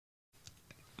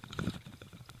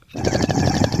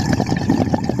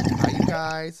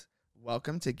guys.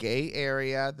 Welcome to Gay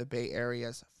Area, the Bay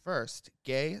Area's first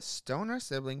gay stoner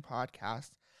sibling podcast.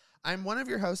 I'm one of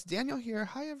your hosts, Daniel here.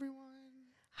 Hi, everyone.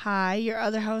 Hi, your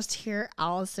other host here,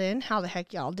 Allison. How the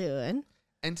heck y'all doing?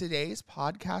 And today's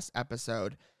podcast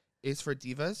episode is for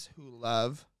divas who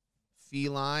love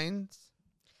felines,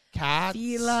 cats,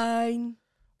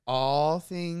 all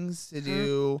things to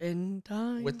do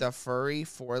with the furry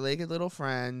four-legged little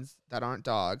friends that aren't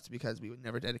dogs, because we would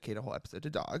never dedicate a whole episode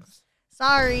to dogs.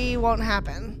 Sorry, won't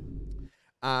happen.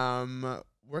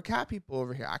 We're cat people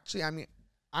over here. Actually,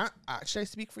 should I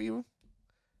speak for you?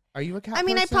 Are you a cat I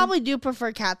person? probably do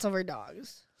prefer cats over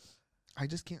dogs. I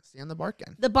just can't stand the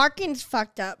barking. The barking's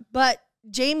fucked up, but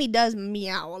Jamie does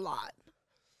meow a lot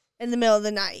in the middle of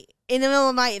the night. In the middle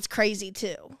of the night, it's crazy,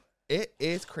 too. It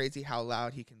is crazy how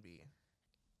loud he can be.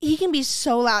 He can be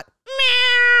so loud.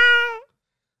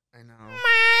 I know.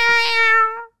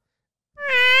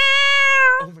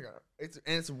 Oh, my God.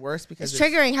 It's worse because it's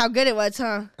triggering how good it was,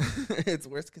 huh? It's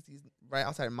worse because he's right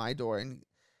outside my door. And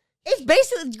it's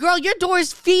basically, girl, your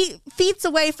door's feet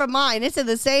away from mine. It's in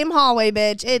the same hallway,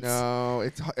 bitch.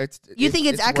 You think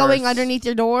it's echoing worse underneath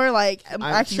your door, like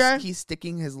extra? He's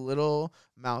sticking his little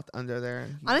mouth under there.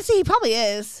 Honestly, he probably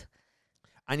is.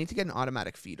 I need to get an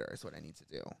automatic feeder is what I need to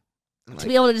do. To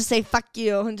be able to just say, fuck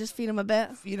you, and just feed him a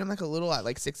bit. Feed him like a little at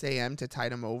like 6 a.m. to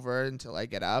tide him over until I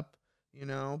get up,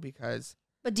 because...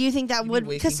 But do you think that would...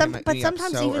 Because sometimes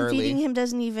so even early. Feeding him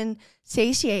doesn't even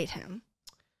satiate him.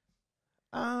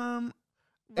 Right?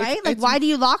 Why do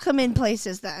you lock him in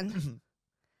places then?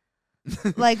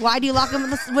 Why do you lock him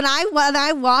in when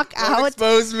I walk out... Don't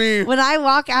expose me. When I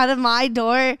walk out of my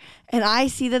door and I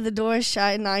see that the door is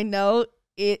shut and I know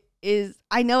it's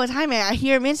Jaime. I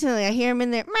hear him instantly. I hear him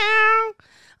in there. Meow.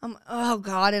 Oh,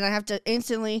 God. And I have to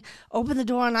instantly open the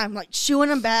door and I'm like shooing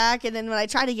him back. And then when I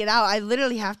try to get out,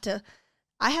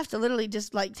 I have to literally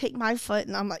just like take my foot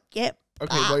and I'm like, yep.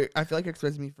 Okay, well, I feel like you're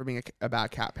exposing me for being a bad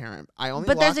cat parent.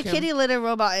 But there's a kitty litter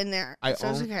robot in there, so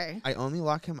it's okay. I only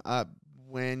lock him up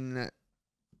when,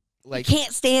 you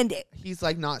can't stand it. He's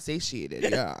like not satiated.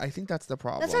 Yeah, I think that's the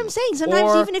problem. That's what I'm saying.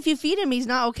 Sometimes even if you feed him, he's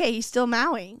not okay. He's still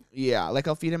mowing. Yeah,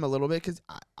 I'll feed him a little bit because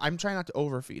I'm trying not to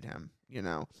overfeed him.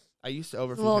 I used to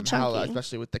overfeed him hella,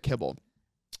 especially with the kibble.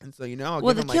 And so I'll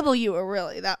give him kibble you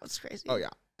were that was crazy. Oh yeah,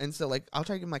 and so I'll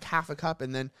try to give him half a cup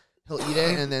and then he'll eat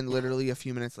it, and then literally a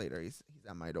few minutes later, he's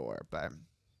at my door. But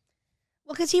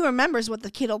because he remembers what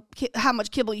how much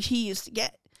kibble he used to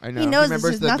get. I know. He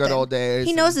remembers the good old days.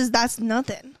 He knows that's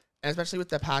nothing. And especially with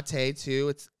the pate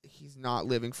too, he's not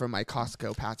living from my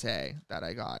Costco pate that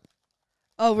I got.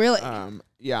 Oh really?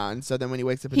 Yeah. And so then when he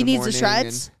wakes up, he needs the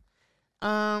shreds.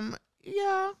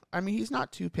 Yeah. He's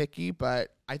not too picky,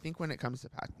 but I think when it comes to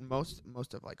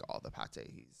most of all the pate,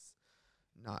 he's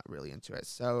not really into it.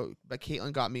 So, but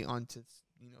Caitlin got me onto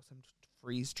some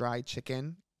freeze dried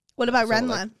chicken. What about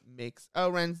Renla?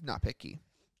 Ren's not picky.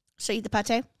 She'll eat the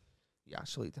pate? Yeah,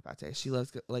 she'll eat the pate. She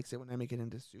likes it when I make it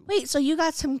into soup. Wait, so you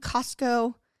got some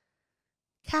Costco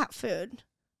cat food?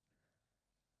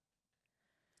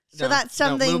 So that's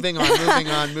something. No,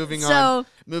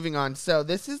 moving on. So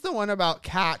this is the one about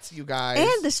cats, you guys.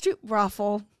 And the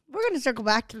stroopwafel. We're going to circle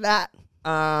back to that.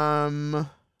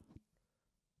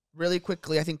 Really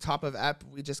quickly, I think top of ep,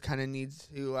 we just kind of need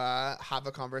to have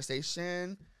a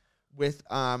conversation with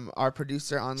our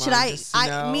producer online.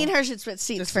 Me and her should switch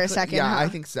seats for a second. Yeah, huh? I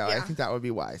think so. Yeah. I think that would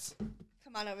be wise.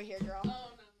 Come on over here, girl. Oh, no.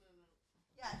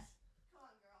 Yes. Come on,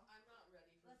 girl. I'm not ready.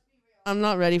 Let's be real. I'm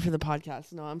not ready for the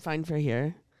podcast. No, I'm fine for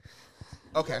here.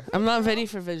 Okay. I'm not ready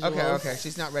for visuals. Okay.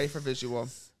 She's not ready for visual.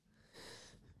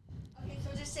 Okay,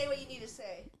 so just say what you need to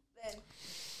say. Then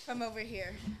come over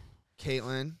here.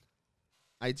 Caitlin,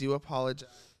 I do apologize.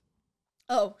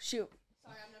 Oh, shoot.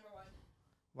 Sorry, I'm number one.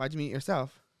 Why'd you mute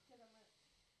yourself?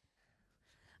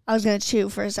 I was going to chew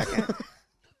for a second.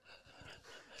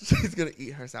 She's going to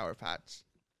eat her Sour Patch.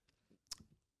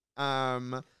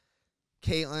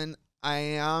 Caitlin, I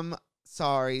am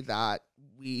sorry that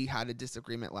we had a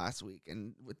disagreement last week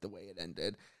and with the way it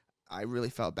ended. I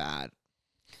really felt bad.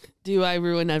 Do I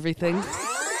ruin everything?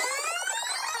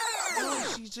 No,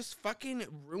 she just fucking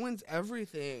ruins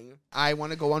everything. I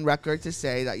want to go on record to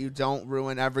say that you don't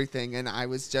ruin everything, and I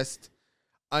was just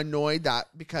annoyed that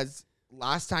because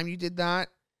last time you did that,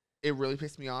 it really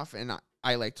pissed me off, and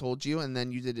I told you, and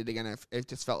then you did it again. It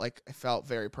just felt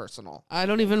very personal. I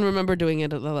don't even remember doing it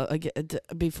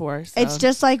before. So. It's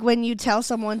just like when you tell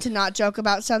someone to not joke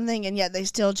about something, and yet they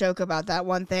still joke about that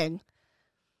one thing.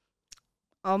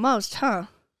 Almost, huh?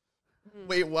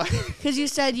 Wait, what? Because you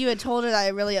said you had told her that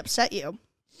it really upset you.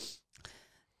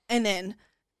 And then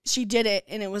she did it,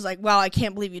 and it was like, wow, I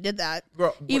can't believe you did that.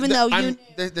 Girl, Even though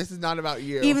this is not about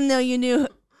you. Even though you knew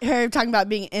her talking about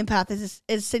being an empath is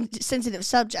a sensitive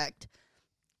subject,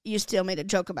 you still made a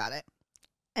joke about it,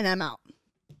 and I'm out.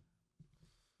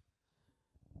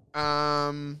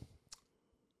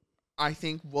 I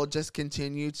think we'll just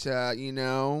continue to,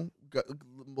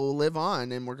 we'll live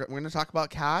on, and we're going to talk about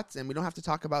cats, and we don't have to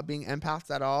talk about being empaths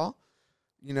at all.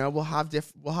 We'll have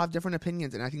different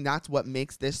opinions, and I think that's what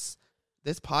makes this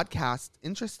podcast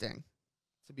interesting,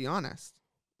 to be honest.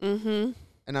 Mm-hmm.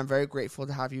 And I'm very grateful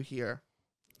to have you here.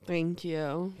 Thank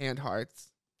you. And hearts.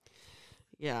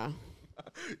 Yeah.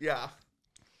 Yeah.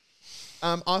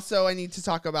 Also, I need to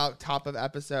talk about top of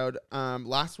episode.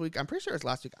 Last week, I'm pretty sure it was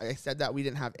last week, I said that we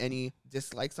didn't have any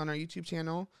dislikes on our YouTube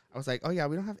channel. I was like, oh yeah,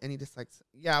 we don't have any dislikes.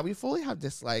 Yeah, we fully have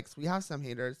dislikes. We have some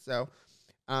haters. So,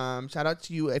 shout out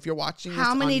to you if you're watching.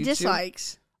 How many on YouTube.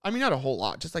 Dislikes? I mean, not a whole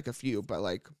lot, just like a few, but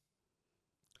like,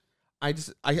 I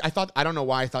thought, I don't know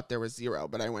why I thought there was 0,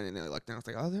 but I went in and I looked and I was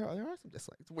like, oh, there are some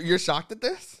dislikes. You're shocked at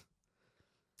this?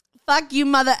 Fuck you,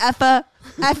 mother effer.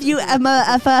 F you, mother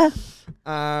effer.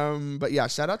 But yeah,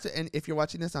 shout out to, and if you're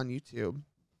watching this on YouTube,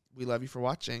 we love you for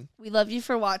watching. We love you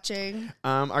for watching.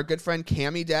 Our good friend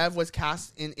Cami Dev was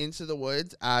cast in Into the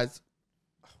Woods as,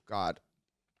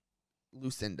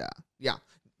 Lucinda. Yeah,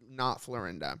 not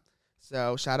Florinda.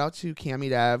 So shout out to Cami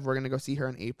Dev. We're gonna go see her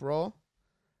in April.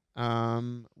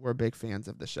 We're big fans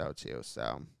of the show too,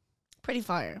 so pretty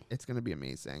fire. It's gonna be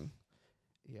amazing.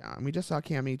 Yeah, and we just saw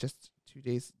Cami just 2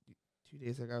 days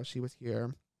ago. She was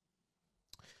here.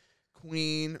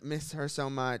 Queen, miss her so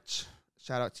much.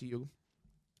 Shout out to you.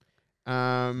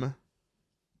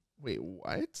 Wait,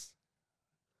 what?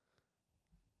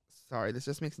 Sorry, this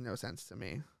just makes no sense to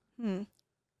me.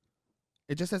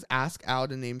 It just says ask Al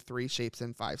to name 3 shapes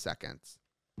in 5 seconds.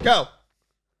 Go.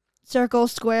 Circle,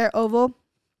 square, oval. Okay.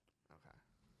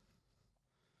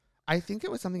 I think it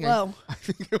was something. Whoa. I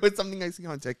think it was something I see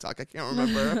on TikTok. I can't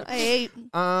remember. I hate.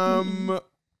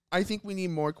 I think we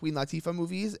need more Queen Latifah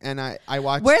movies, and I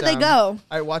watched. Where'd they go?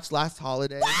 I watched Last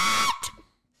Holiday. What?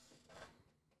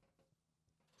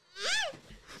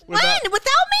 Without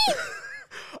me?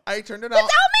 I turned it on. Without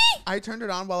me? I turned it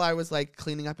on while I was like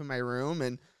cleaning up in my room,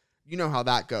 and you know how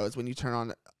that goes when you turn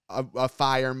on a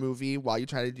fire movie while you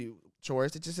try to do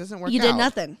chores. It just doesn't work. You did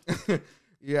nothing.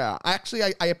 Yeah,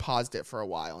 I paused it for a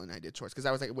while and I did chores because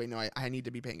I was like, wait, no, I need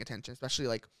to be paying attention, especially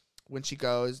like when she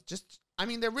goes.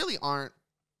 There really aren't.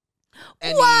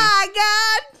 Why,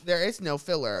 God? There is no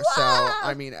filler, Why? so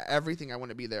I mean, everything I want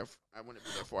to be there. I want to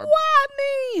be there for. Why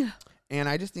me? And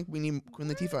I just think we need Queen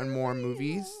Latifah in more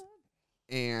movies,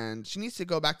 and she needs to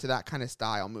go back to that kind of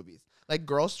style movies. Like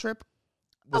Girls Trip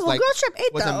was Girls Trip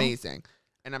 8 was though. amazing,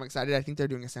 and I'm excited. I think they're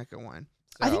doing a second one.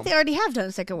 So. I think they already have done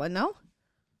a second one. No,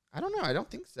 I don't know. I don't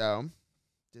think so.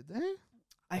 Did they?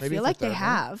 I Maybe feel it's like the they third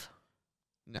have.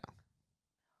 No.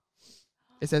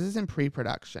 It says it's in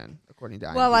pre-production, according to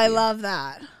IMDb. Well, I love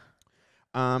that.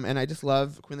 And I just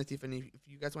love Queen Latifah. And if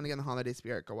you guys want to get in the holiday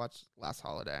spirit, go watch Last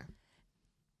Holiday.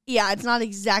 Yeah, it's not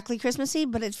exactly Christmassy,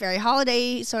 but it's very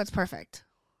holiday, so it's perfect.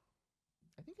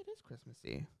 I think it is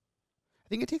Christmassy. I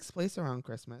think it takes place around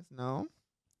Christmas. No?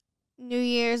 New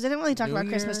Year's. They didn't really talk New about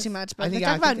Christmas Year's? too much, I but think- they yeah,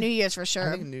 talk I about think New Year's for sure.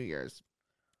 I think New Year's.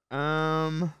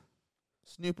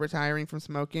 Snoop retiring from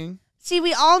smoking. See,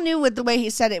 we all knew with the way he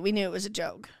said it, we knew it was a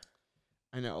joke.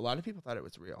 I know. A lot of people thought it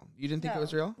was real. You didn't think it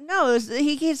was real? No, it was,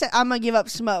 he said, I'm going to give up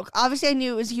smoke. Obviously, I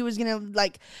knew he was going to,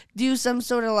 like, do some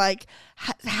sort of, like,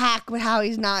 hack with how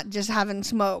he's not just having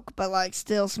smoke, but, like,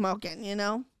 still smoking, you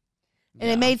know? And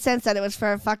it made sense that it was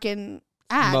for a fucking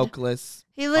ad. Smokeless.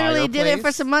 He literally did it for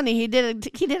fireplace. some money. He did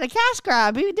a cash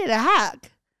grab. He did a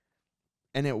hack.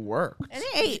 And it worked. And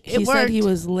it He worked. said he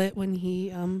was lit when he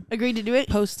agreed to do it.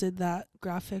 posted that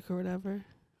graphic or whatever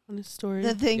on his story.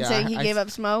 The thing Yeah, saying he I gave up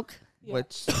smoke. Yeah.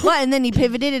 Which What? And then he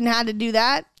pivoted and had to do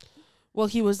that. Well,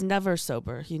 he was never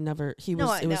sober. He No, was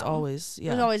I it was know. always It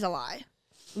was always a lie.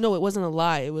 No, it wasn't a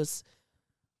lie. It was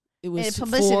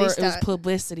publicity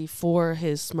publicity for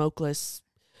his smokeless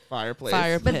fireplace.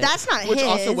 fire But pit. that's not Which his.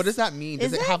 also, what does that mean?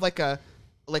 Does Is it it? have like a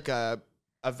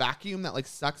vacuum that like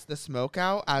sucks the smoke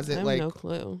out? As I it have like, no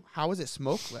clue. how is it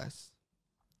smokeless?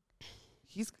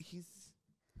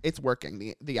 It's working.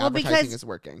 The Well, advertising because- is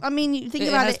working. I mean, you think It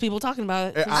about has it. people talking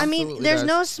about it. It I mean, absolutely there's does.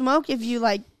 no smoke if you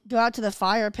like go out to the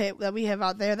fire pit that we have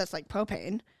out there that's like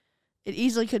propane. It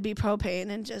easily could be propane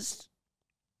and just,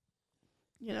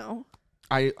 you know.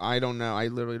 I don't know. I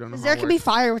literally don't know. 'Cause How there it could be works.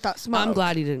 fire without smoke. I'm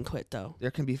glad he didn't quit though. There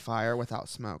can be fire without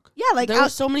smoke. Yeah, like There were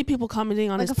out, so many people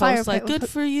commenting on like his a fire post like, pit would "Good put-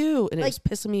 for you," and it like-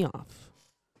 was pissing me off.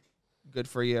 Good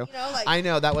for you. you know, like I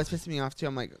know that was pissing me off too.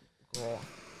 I'm like, girl.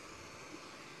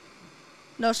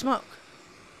 no smoke.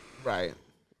 Right.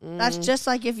 That's just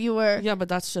like if you were Yeah, but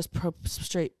that's just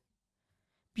straight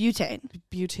butane.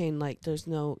 butane. Like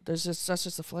that's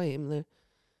just a flame.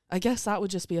 I guess that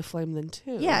would just be a flame then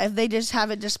too. Yeah, if they just have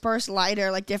it dispersed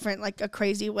lighter, like different, like a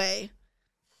crazy way.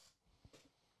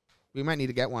 We might need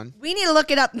to get one. We need to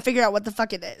look it up and figure out what the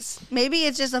fuck it is. Maybe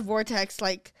it's just a vortex,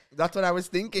 like. That's what I was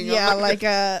thinking. Yeah, like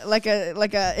a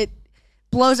it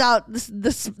blows out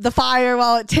the fire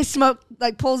while it takes smoke,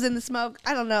 like pulls in the smoke.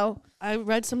 I don't know. I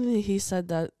read something that he said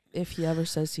that if he ever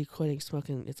says he's quitting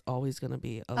smoking, it's always going to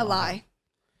be a lie.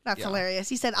 That's hilarious.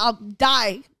 He said, I'll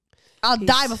die. I'll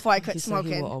die before I quit smoking.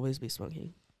 Said he will always be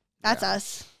smoking. That's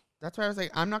us. That's why I was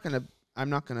like, I'm not gonna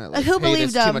like, who pay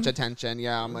believed this too him? much attention.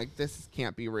 Yeah, I'm like, this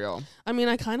can't be real. I mean,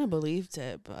 I kind of believed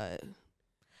it, but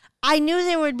I knew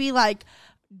there would be like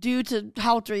due to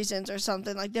health reasons or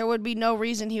something. Like there would be no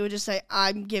reason he would just say,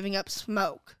 I'm giving up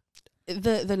smoke.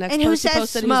 The next and post he who says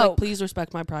posted, smoke? he was like, please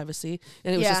respect my privacy.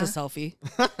 And it was just a selfie.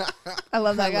 I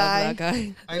love that guy. Love that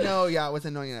guy. I know, yeah, it was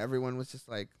annoying. Everyone was just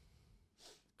like,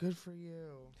 good for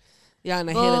you. Yeah,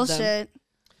 and I hated them. Bullshit.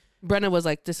 Brenna was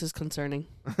like, this is concerning.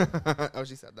 Oh,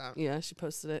 she said that? Yeah, she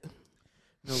posted it.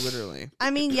 No, literally.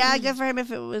 I mean, yeah, good for him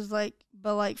if it was like,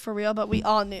 but like for real, but we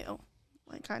all knew.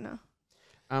 Like kind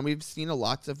of. We've seen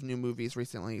lots of new movies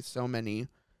recently. So many.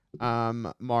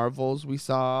 Marvels we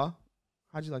saw.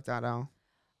 How'd you like that, Al?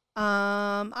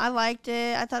 I liked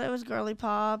it. I thought it was girly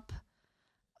pop.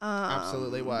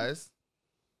 Absolutely was.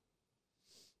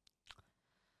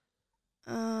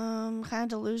 Kind of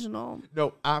delusional.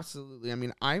 No, absolutely. I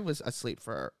mean, I was asleep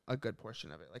for a good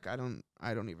portion of it. Like, I don't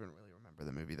even really remember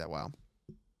the movie that well,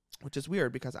 which is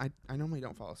weird because I normally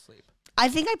don't fall asleep. I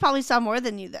think I probably saw more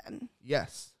than you then.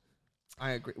 Yes,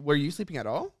 I agree. Were you sleeping at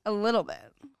all? A little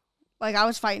bit. Like I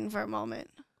was fighting for a moment.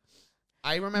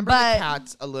 I remember the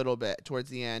cats a little bit towards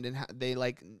the end, and they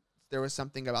like there was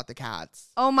something about the cats.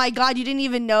 Oh my God, you didn't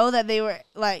even know that they were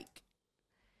like.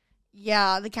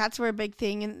 Yeah, the cats were a big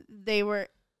thing, and they were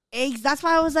eggs. That's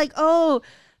why I was like, oh,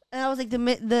 and I was like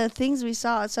the things we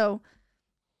saw. So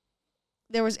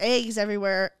there was eggs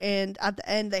everywhere, and at the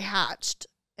end they hatched,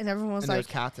 and everyone was and like, "There's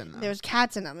cats in them." There was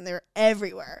cats in them, and they were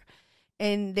everywhere,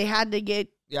 and they had to get.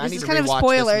 Yeah, this is kind of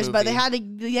spoilers, but they had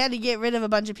to get rid of a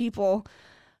bunch of people.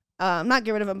 Not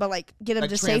get rid of them, but like get them like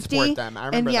to transport safety. them. I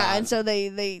remember that. And so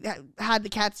they had the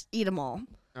cats eat them all.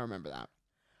 I remember that.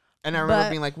 And I remember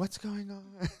being like, "What's going on?"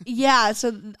 Yeah,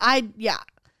 so it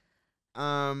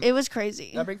was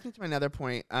crazy. That brings me to my another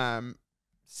point.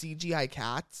 CGI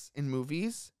cats in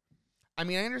movies. I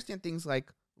mean, I understand things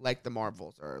like the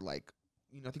Marvels or like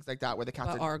things like that where the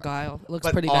cats. Argyle looks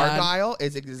but pretty bad. Argyle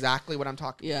is exactly what I'm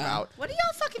talking about. What are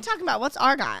y'all fucking talking about? What's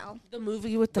Argyle? The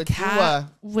movie with the cat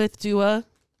with Dua,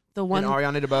 the one and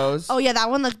Ariana DeBose. Oh yeah, that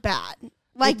one looked bad.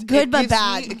 Like good but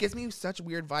bad. It gives me such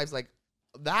weird vibes. Like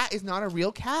that is not a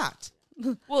real cat.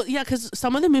 Well, yeah, because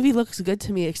some of the movie looks good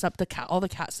to me, except the cat. All the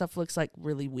cat stuff looks like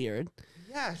really weird.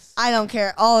 Yes, I don't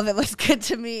care. All of it looks good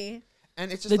to me.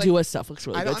 And it's just the like, Dua stuff looks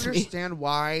really good to me. I don't understand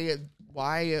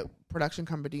why production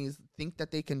companies think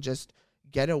that they can just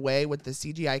get away with the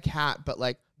CGI cat, but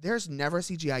like there's never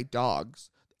CGI dogs.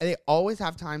 And they always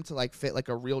have time to like fit like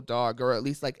a real dog, or at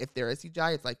least like if there is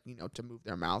CGI, it's like to move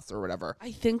their mouths or whatever.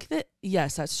 I think that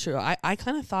yes, that's true. I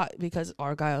kind of thought because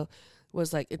Argyle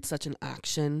was like it's such an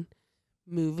action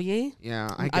movie. Yeah,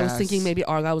 I guess. I was thinking maybe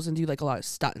Argyle was gonna do like a lot of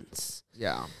stunts.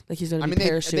 Yeah, like he's gonna be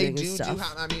parachuting they and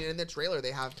stuff. I mean, in the trailer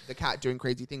they have the cat doing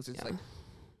crazy things. It's like,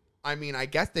 I mean, I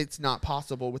guess it's not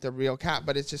possible with a real cat,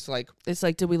 but it's just like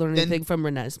did we learn anything from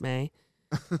Renesmee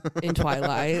in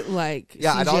Twilight? Like,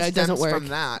 yeah, CGI it all stems doesn't work from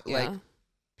that. Yeah. Like,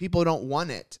 people don't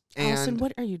want it. Allison,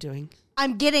 what are you doing?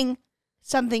 I'm getting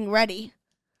something ready.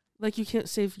 Like, you can't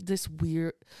save this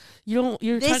weird. You don't.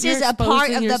 This is a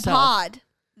part of the pod.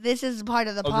 This is part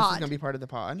of the pod. This is gonna be part of the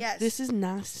pod. Yes. This is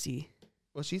nasty.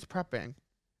 Well, she's prepping.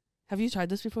 Have you tried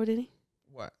this before, Danny?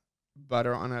 What?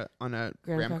 Butter on a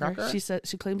graham cracker? She said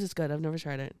she claims it's good. I've never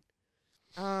tried it.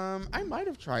 I might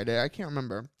have tried it. I can't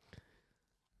remember.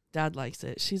 Dad likes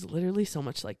it. She's literally so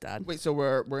much like Dad. Wait, so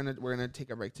we're gonna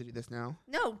take a break to do this now?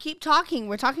 No, keep talking.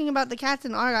 We're talking about the cats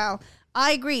in Argyle.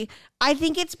 I agree. I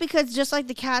think it's because just like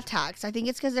the cat tax. I think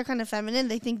it's because they're kind of feminine.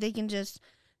 They think they just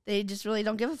really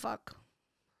don't give a fuck.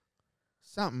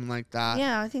 Something like that.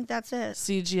 Yeah, I think that's it.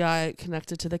 CGI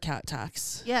connected to the cat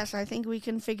tax. Yes, I think we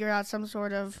can figure out some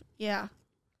sort of, yeah.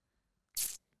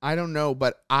 I don't know,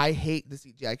 but I hate the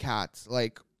CGI cats.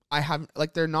 Like,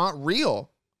 they're not real.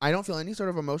 I don't feel any sort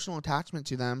of emotional attachment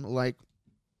to them. Like,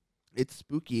 it's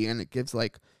spooky and it gives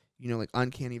like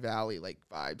uncanny valley like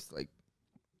vibes. Like,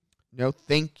 no,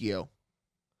 thank you.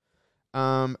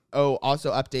 Also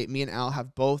update. Me and Al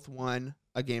have both won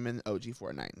a game in OG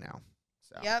Fortnite now.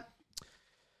 So. Yep.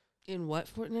 In what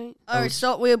Fortnite? All right,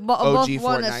 so we both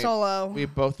won a Fortnite. solo. We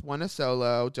both won a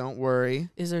solo. Don't worry.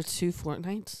 Is there 2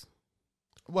 Fortnites?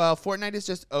 Well, Fortnite is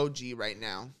just OG right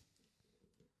now.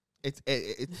 It's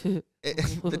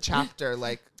the chapter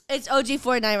like. It's OG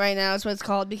Fortnite right now. Is what it's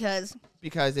called because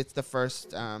it's the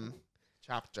first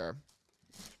chapter.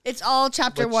 It's all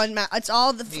chapter Which 1. It's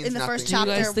all in the means first Do you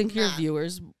chapter. guys think your map.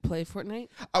 viewers play Fortnite?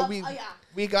 Oh, Yeah.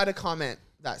 we got a comment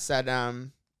that said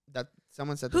that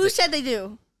someone said that Who said they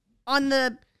do? On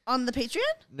the Patreon?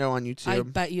 no on YouTube. I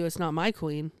bet you it's not my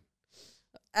queen.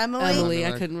 Emily.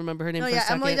 I couldn't remember her name No, for a yeah,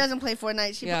 second. Emily doesn't play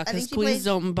Fortnite. Yeah, I think because she queens plays.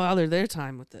 don't bother their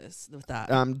time with that.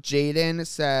 Jaden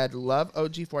said, "Love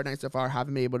OG Fortnite so far.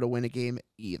 Haven't been able to win a game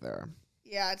either."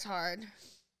 Yeah, it's hard.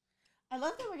 I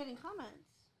love that we're getting comments.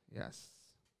 Yes.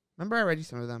 Remember I read you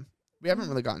some of them. We haven't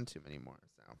really gotten too many more.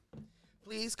 So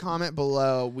please comment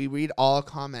below. We read all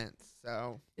comments.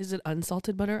 So Is it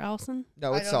unsalted butter, Allison?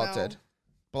 no, it's I don't salted. know.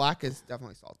 Black is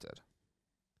definitely salted.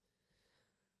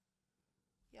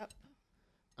 Yep.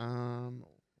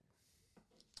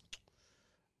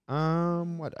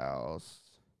 What else?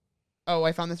 Oh,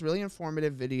 I found this really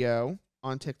informative video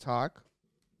on TikTok.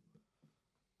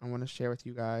 I want to share with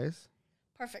you guys.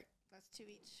 Perfect. That's 2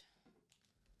 each.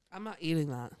 I'm not eating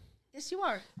that. Yes, you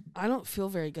are. I don't feel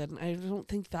very good. I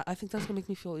think that's going to make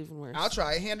me feel even worse. I'll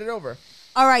try. Hand it over.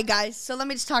 All right, guys. So let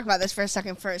me just talk about this for a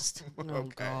second first. Oh, Okay.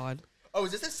 God. Oh,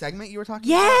 is this a segment you were talking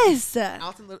Yes. about?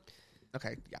 Allison,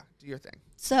 okay, yeah, do your thing.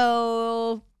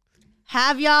 So,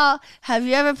 have you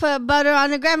ever put butter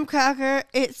on a graham cracker?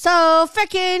 It's so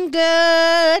freaking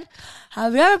good.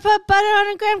 Have you ever put butter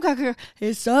on a graham cracker?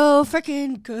 It's so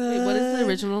freaking good. Wait, what is the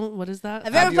original? What is that?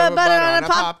 Have you ever put butter on a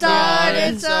Pop-Tart?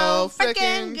 It's so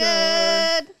freaking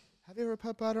good. Have you ever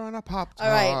put butter on a Pop-Tart?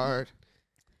 All right.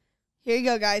 Here you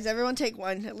go, guys. Everyone take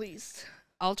one at least.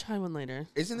 I'll try one later.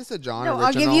 Isn't this a John No, original?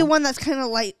 I'll give you one that's kind of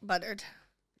light buttered.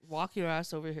 Walk your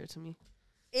ass over here to me.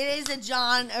 It is a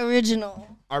John original.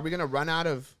 Are we going to run out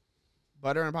of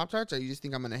butter and Pop-Tarts, or you just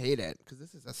think I'm going to hate it? Because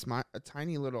this is a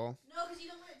tiny little... No, because you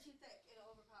don't want it too thick. It'll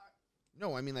overpower.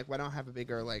 No, I mean, like, why don't I have a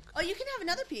bigger, like... Oh, you can have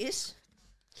another piece.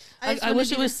 I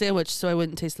wish it was sandwiched so I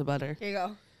wouldn't taste the butter. Here you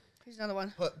go. Here's another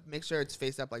one. Make sure it's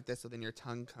face up like this so then your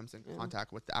tongue comes in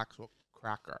contact with the actual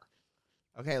cracker.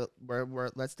 Okay,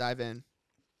 let's dive in.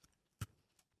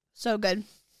 So good.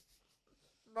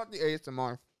 Not the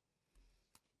ASMR.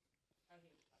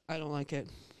 I don't like it.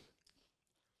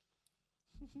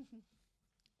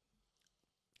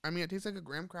 I mean, it tastes like a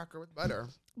graham cracker with butter.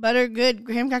 Butter good.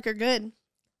 Graham cracker good.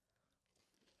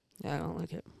 Yeah, I don't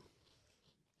like it.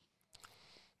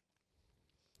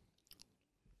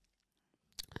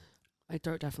 My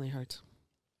throat definitely hurts.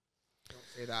 Don't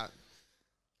say that.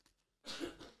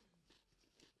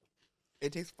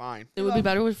 It tastes fine. It would be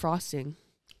better with frosting.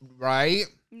 Right?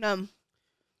 No.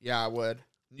 Yeah, I would.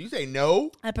 You say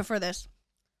no? I prefer this.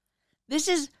 This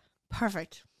is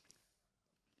perfect.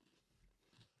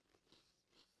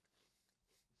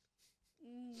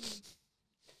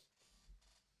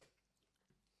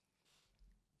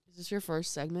 Is this your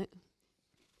first segment?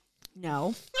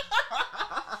 No.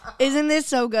 Isn't this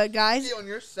so good, guys? When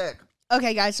you're sick.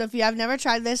 Okay, guys, so if you have never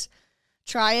tried this,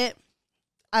 try it.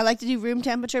 I like to do room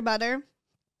temperature butter.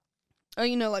 Or,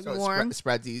 like So warm.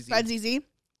 spreads easy. Spreads easy.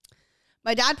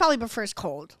 My dad probably prefers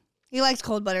cold. He likes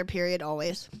cold butter, period,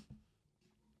 always.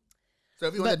 So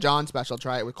if you want a John special,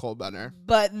 try it with cold butter.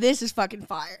 But this is fucking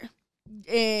fire.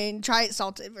 And try it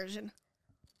salted version.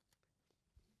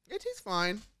 It tastes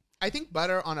fine. I think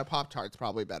butter on a Pop-Tart's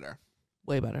probably better.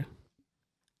 Way better.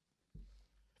 I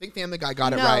think Family Guy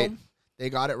got it No. right. They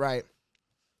got it right.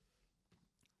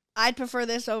 I'd prefer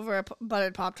this over a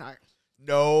buttered Pop-Tart.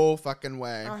 No fucking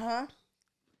way. Uh-huh.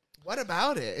 What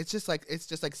about it? It's just like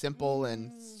simple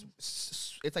and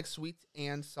it's like sweet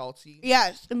and salty.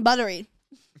 Yes, and buttery.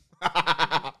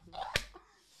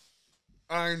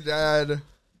 I'm dead.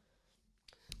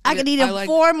 I could eat I like-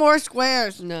 4 more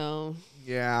squares No.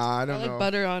 Yeah, I I don't like know.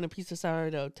 butter on a piece of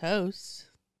sourdough toast.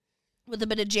 with a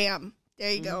bit of jam.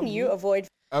 There you go. You avoid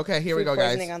Okay, here we food go, guys.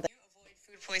 poisoning on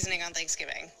Food poisoning on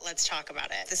Thanksgiving. Let's talk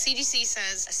about it. The CDC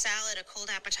says a salad, a cold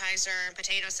appetizer,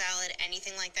 potato salad,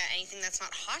 anything like that, anything that's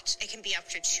not hot, it can be up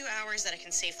to 2 hours that it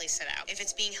can safely sit out. If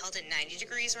it's being held at 90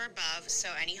 degrees or above, so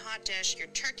any hot dish, your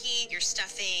turkey, your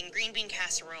stuffing, green bean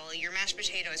casserole, your mashed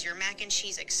potatoes, your mac and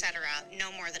cheese, etc.,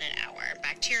 no more than an hour.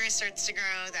 Bacteria starts to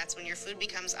grow, that's when your food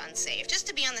becomes unsafe. Just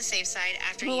to be on the safe side,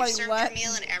 after you Like serve what? your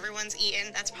meal and everyone's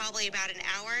eaten, that's probably about an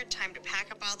hour. Time to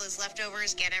pack up all those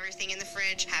leftovers, get everything in the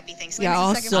fridge. Happy Thanksgiving.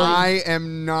 Yeah, second also, I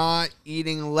am not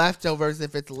eating leftovers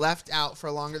if it's left out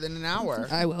for longer than an hour.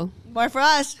 I will. More for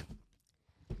us.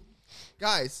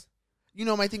 Guys, you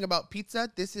know my thing about pizza?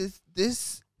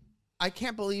 This. I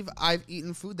can't believe I've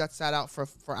eaten food that sat out for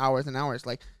hours and hours.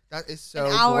 Like, that is so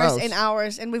hours gross. and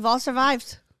hours, and we've all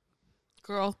survived.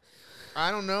 Girl. I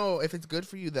don't know if it's good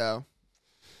for you, though.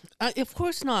 Of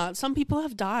course not. Some people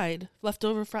have died.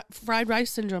 Leftover fried rice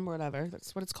syndrome or whatever.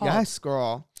 That's what it's called. Yes,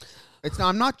 girl.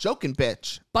 I'm not joking,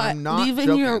 bitch. But I'm not leaving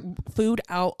joking. your food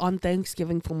out on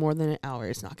Thanksgiving for more than an hour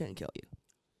is not going to kill you.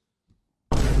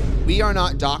 We are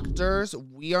not doctors.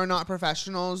 We are not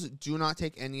professionals. Do not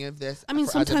take any of this. I mean,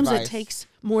 sometimes it takes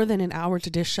more than an hour to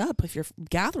dish up if your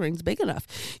gathering's big enough.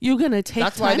 You're going to take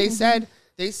That's time. why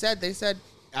they said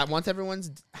once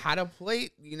everyone's had a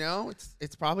plate,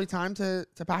 it's probably time to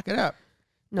pack it up.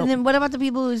 No. And then what about the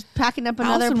people who's packing up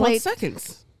another Allison, plate? what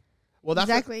seconds? Well, that's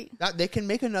exactly. that they can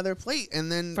make another plate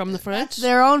and then From the fridge? That's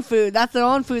their own food. That's their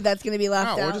own food that's going to be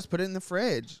left or out. just put it in the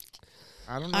fridge.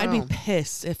 I don't know. I'd be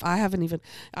pissed if I haven't even.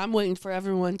 I'm waiting for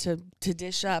everyone to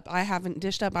dish up. I haven't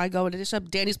dished up. I go to dish up.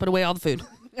 Danny's put away all the food.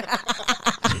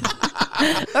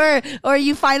 or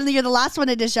you're the last one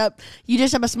to dish up. You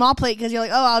dish up a small plate because you're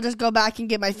like, oh, I'll just go back and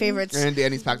get my favorites And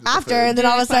Danny's packed up after, the food. and then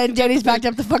all of a sudden Danny's packed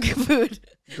up the fucking food.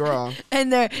 Girl.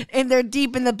 and they're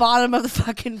deep in the bottom of the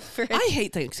fucking fridge. I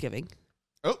hate Thanksgiving.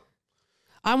 Oh.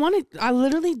 I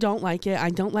literally don't like it. I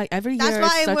don't like every That's year.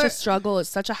 why It's such we're- a struggle. It's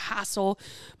such a hassle.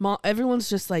 Everyone's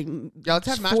just like, Yeah, let's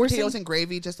have mashed forcing- potatoes and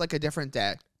gravy just like a different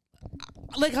day.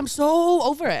 like I'm so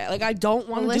over it. Like I don't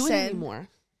want to do it Listen. anymore.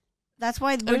 That's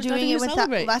why we're There's doing nothing it to with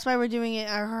celebrate. that's why we're doing it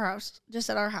at her house, just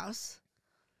at our house.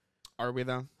 Are we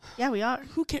though? Yeah, we are.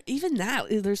 Who cares? Even that,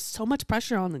 there's so much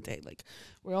pressure on the day. Like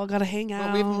we're all gotta hang out.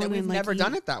 But we've and, like, never eat.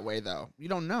 done it that way though. You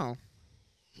don't know.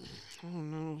 I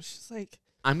don't know. It's just like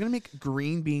I'm gonna make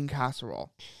green bean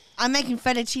casserole. I'm making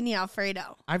fettuccine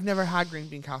Alfredo. I've never had green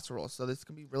bean casserole, so this is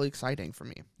gonna be really exciting for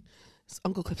me. it's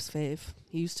Uncle Clip's fave.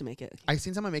 He used to make it. I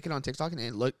seen someone make it on TikTok and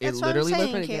it That's what I'm literally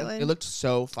saying, looked Caitlin. it looked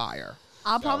so fire.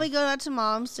 I'll probably go out to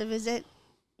mom's to visit,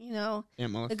 Aunt the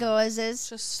Melissa. It's Goazes.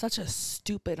 just such a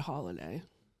stupid holiday.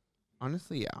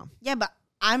 Honestly, yeah. Yeah, but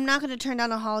I'm not going to turn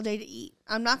down a holiday to eat.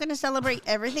 I'm not going to celebrate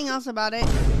everything else about it.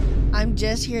 I'm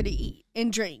just here to eat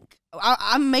and drink.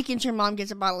 I'm making sure mom gets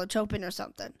a bottle of Chopin or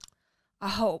something. I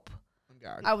hope. Oh,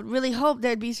 God. I would really hope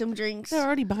there'd be some drinks. They're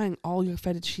already buying all your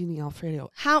fettuccine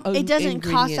Alfredo. It doesn't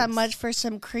cost that ingredients. much for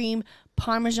some cream,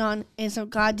 Parmesan, and some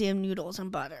goddamn noodles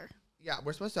and butter. Yeah,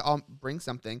 we're supposed to all bring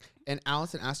something, and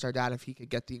Allison asked our dad if he could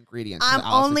get the ingredients. so I'm that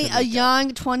Allison only could a make it. young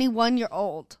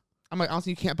 21-year-old. I'm like, Allison,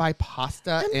 you can't buy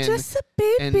pasta I'm and just a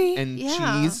baby. and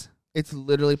Yeah. cheese. It's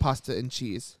literally pasta and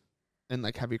cheese, and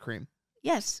like heavy cream.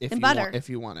 Yes, If and you butter. Want, if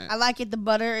you want it. I like it, the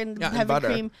butter and Yeah, and heavy butter.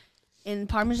 cream and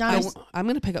Parmesan. I'm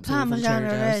gonna pick up something from Parmesan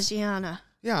Trader Joe's. Reggiana.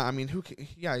 Yeah, I mean,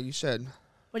 yeah, you should.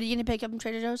 What are you going to pick up from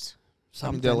Trader Joe's?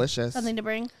 Something delicious. Something to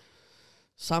bring?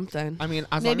 Something. I mean,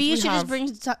 as Maybe long you as should we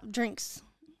just have, bring drinks.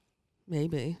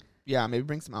 Maybe. Yeah, maybe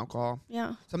bring some alcohol.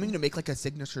 Yeah. Something to make like a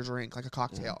signature drink, like a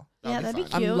cocktail. Yeah, that'd be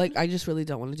fun. cute. I'm like, I just really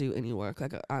don't want to do any work.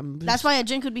 Like That's why a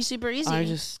drink would be super easy. I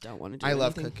just don't want to do. I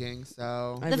love anything. cooking,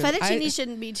 so I the really- fettuccine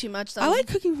shouldn't be too much, though. I like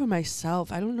cooking for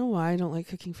myself. I don't know why I don't like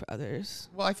cooking for others.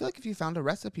 well, I feel like if you found a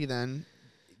recipe then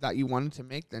that you wanted to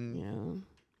make, then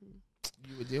Yeah.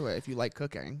 you would do it. If you like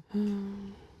cooking,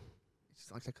 you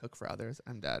just like to cook for others.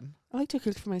 I'm dead. I like to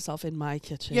cook for myself in my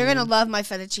kitchen. You're going to love my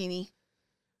fettuccine.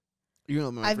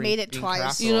 I've made it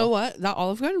twice. You know what? That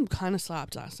Olive Garden kind of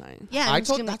slapped last night. Yeah,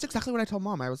 That's exactly what I told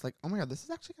Mom. I was like, "Oh my God, this is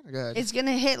actually kind of good." it's going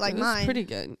to hit like It was mine. pretty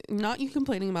good. Not you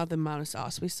complaining about the amount of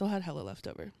sauce. We still had hella left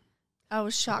over. I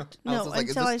was shocked. I was No, just like, is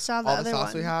until this I saw the all the other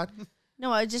sauce one. we had.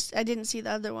 No, I didn't see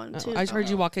the other one, too. I heard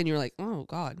you walk in. You were like, oh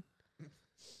God.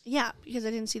 Yeah, because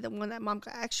I didn't see the one that Mom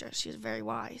got extra. She was very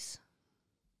wise.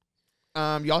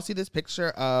 Y'all see this picture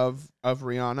of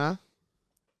Rihanna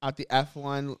at the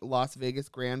F1 Las Vegas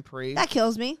Grand Prix? That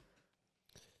kills me.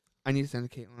 I need to send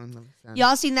it to Caitlin. Let me send.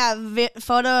 Y'all seen that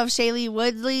photo of Shailene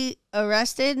Woodley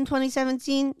arrested in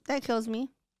 2017? That kills me.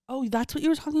 Oh, that's what you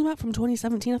were talking about from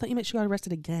 2017? I thought you meant she got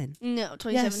arrested again. No,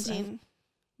 2017.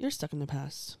 You're stuck in the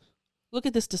past. Look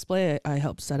at this display I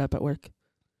helped set up at work.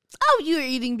 Oh, you're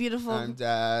eating beautiful. I'm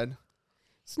dead.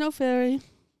 Snow Fairy.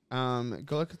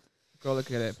 Go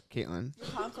look at it, Caitlin. The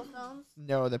console phones?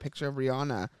 No, the picture of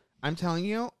Rihanna. I'm telling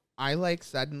you, I like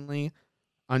suddenly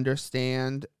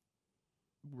understand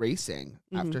racing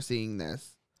after seeing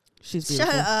this. She's Shut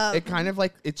beautiful. up. It kind of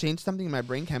like it changed something in my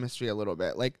brain chemistry a little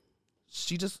bit. Like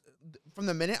she just from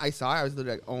the minute I saw her, I was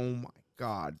literally like, oh my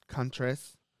God,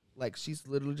 Huntress. Like she's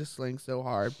literally just slaying so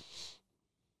hard.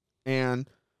 And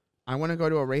I want to go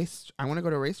to a race. I want to go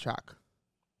to a racetrack.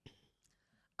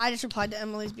 I just replied to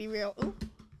Emily's Be Real. Ooh.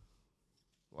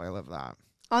 Well, I love that.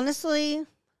 Honestly,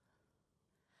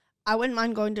 I wouldn't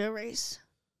mind going to a race.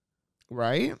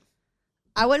 Right?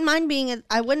 I wouldn't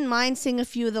mind seeing a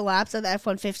few of the laps of the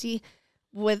F-150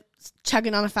 with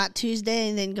chugging on a Fat Tuesday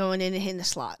and then going in and hitting the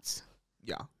slots.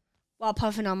 Yeah. While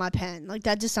puffing on my pen. Like,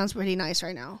 that just sounds pretty nice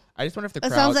right now. I just wonder if the It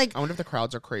crowds. sounds like I wonder if the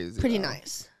crowds are crazy. pretty though.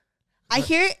 nice. I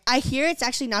hear it's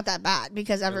actually not that bad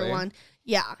because Really? everyone,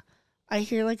 yeah. I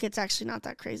hear like it's actually not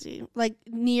that crazy. Like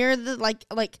near the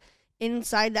like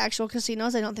inside the actual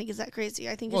casinos, I don't think it's that crazy.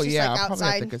 I think it's just like probably at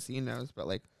outside. the casinos, but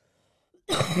like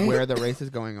where the race is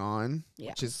going on, Yeah.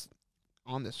 which is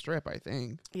on the strip, I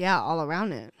think. Yeah, all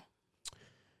around it.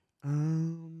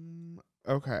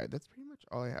 Okay, that's pretty much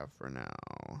all I have for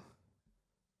now.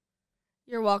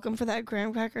 You're welcome for that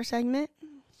graham cracker segment.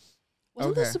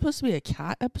 Wasn't Okay. this supposed to be a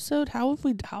cat episode? How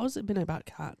has it been about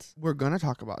cats? We're gonna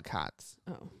talk about cats.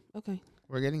 Oh, okay.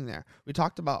 We're getting there. We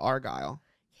talked about Argyle.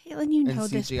 Caitlin, you And know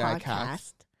this CGI podcast.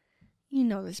 cats. You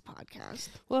know this podcast.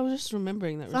 Well, I was just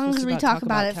remembering that. As long as we talk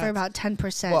about it for cats. about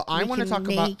 10%, Well, I we wanna can talk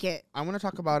about- make it. I want to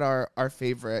talk about our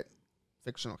favorite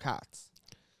fictional cats.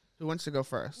 Who wants to go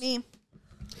first? Me.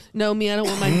 No, me. I don't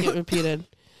want mine to get repeated.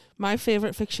 My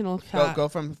favorite fictional cat. Go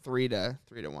from 3 to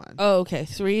 1. Oh, okay.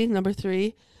 Number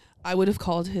 3. I would have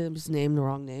called his name the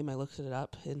wrong name. I looked it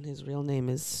up, and his real name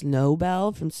is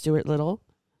Snowbell from Stuart Little.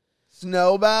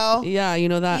 Snowbell. Yeah, you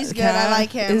know that. He's good. cat? I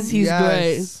like him. He's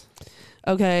Yes. great.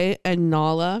 Okay, and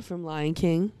Nala from Lion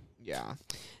King. Yeah.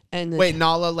 And Wait,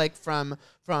 Nala, like from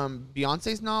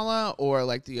Beyonce's Nala or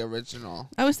like the original?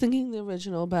 I was thinking the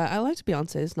original, but I liked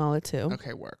Beyonce's Nala too.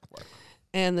 Okay, work.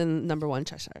 And then number 1,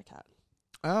 Cheshire Cat.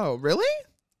 Oh, really?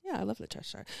 Yeah, I love the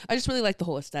Cheshire. I just really like the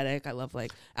whole aesthetic. I love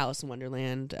like Alice in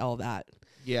Wonderland, all that.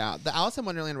 Yeah, the Alice in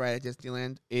Wonderland ride at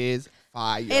Disneyland is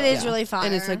fire. It is Yeah. really fire.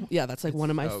 And it's like, yeah, that's like It's one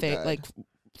of my so favorite, good. like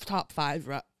top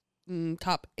 5,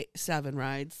 top 7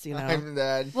 rides. You know, I'm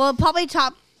dead. well, probably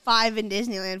top 5 in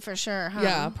Disneyland for sure. Huh?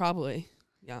 yeah, probably,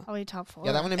 yeah. Probably top 4.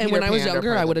 Yeah, that one. And when I was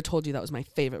younger, I would have told you that was my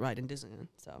favorite ride in Disneyland.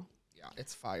 So Yeah,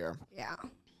 it's fire. Yeah.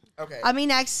 Okay. Me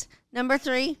next. Number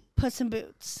 3, Puss in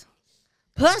Boots.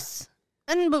 Puss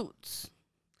in Boots.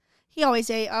 I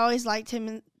always liked him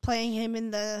and playing him in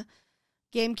the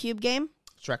GameCube game,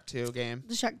 Shrek 2 game.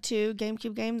 the Shrek 2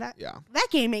 GameCube game. That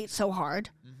game ain't so hard.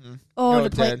 Mm-hmm. Oh, No, to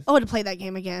play. did. Oh, to play that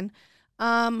game again.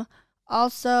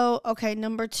 Also, okay,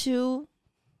 number 2,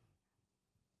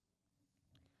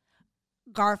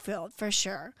 Garfield for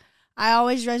sure. I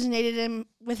always resonated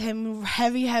with him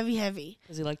heavy.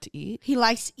 does he like to eat? He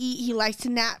likes to eat. He likes to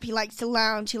nap. He likes to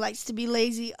lounge. He likes to be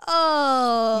lazy.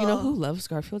 Oh, You know who loves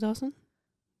Garfield, Allison?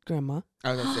 Grandma.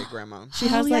 I was gonna say grandma. She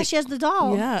has yeah, like she has the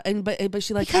doll. yeah, and but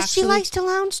she like because actually, she likes to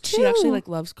lounge too. She actually like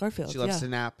loves Garfield. She loves yeah. to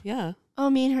nap. Yeah, Oh,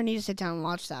 me and her need to sit down and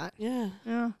watch that. yeah.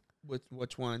 Yeah,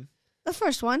 Which one? the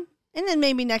first one, and then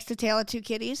maybe next to Tale of Two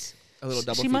Kitties. A little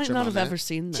double She might feature not have moment. ever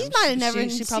seen them. She might have never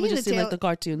She probably seen just the seen like Tale- the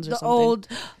cartoons or The something. old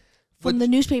from the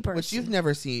newspapers. Which you've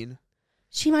never seen.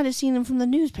 She might have seen them from the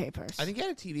newspapers. I think he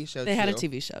had a TV show. They had a too.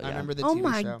 TV show. Yeah. I remember the Oh TV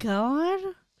my show. god!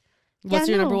 What's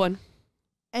Yeah, your I number know. 1?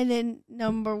 And then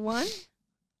number 1,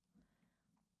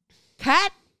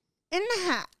 Cat in the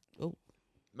Hat.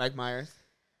 Mike Myers.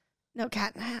 No,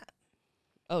 Cat in the Hat.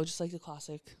 Oh, just like the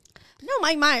classic. No,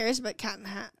 Mike Myers, but Cat in the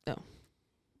Hat. Oh.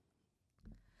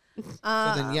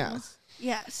 So then yes.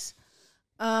 Yes.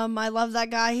 I love that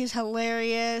guy. He's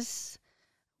hilarious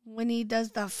when he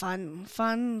does the fun.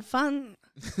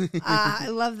 I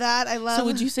love that. So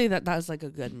would you say that was like a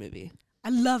good movie? I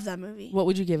love that movie. What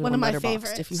would you give it One on of my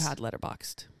Letterboxd if you favorites. had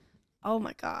Letterboxd? Oh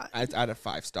my god. It's out of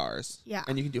 5 stars. Yeah.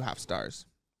 And you can do half stars.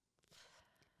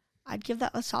 I'd give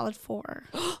that a solid 4.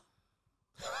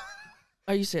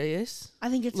 Are you serious? I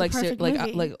think it's Like a perfect like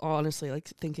movie. like honestly, like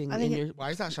thinking I in think your Why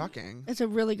is that shocking? it's a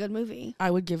really good movie. I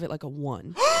would give it like a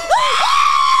 1.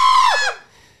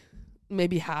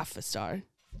 Maybe half a star.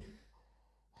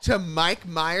 To Mike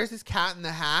Myers' Cat in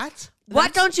the Hat?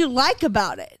 What don't you like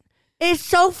about it? It's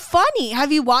so funny.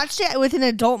 Have you watched it with an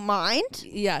adult mind?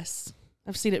 Yes.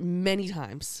 I've seen it many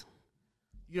times.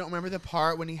 You don't remember the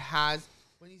part when he's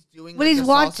doing When like he's the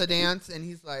watch- salsa dance and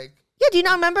he's like, Yeah, do you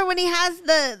not remember when he has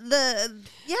the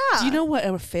yeah. Do you know what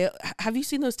a fail? Have you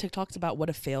seen those TikToks about what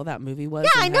a fail that movie was?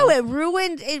 Yeah, I and know how-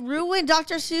 it ruined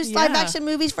Dr. Seuss live Yeah. action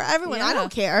movies for everyone. I Yeah.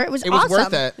 don't care. It was it was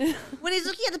awesome. worth it. When he's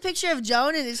looking at the picture of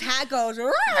Joan and his hat goes,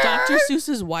 Dr.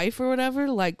 Seuss's wife or whatever,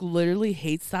 like literally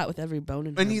hates that with every bone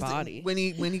in When her he's body. when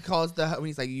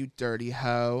he's like, you dirty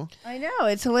hoe. I know,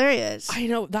 it's hilarious. I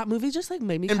know that movie just like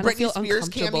made me And kind of feel Britney Spears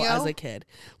uncomfortable cameo? as a kid.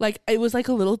 Like it was like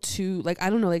a little too like I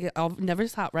don't know, like I'll never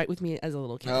sat right with me me as a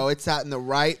little kid. Oh, it sat in the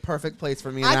right, perfect place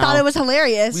for me. I now. thought it was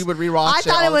hilarious. We would rewatch it.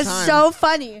 I thought all it was the time. so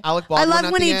funny. Alec I Baldwin love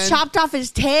at when the he end. chopped off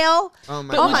his tail. Oh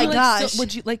my But Oh god. my gosh.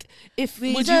 Would you like if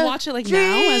These would you are watch it like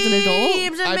now as an adult?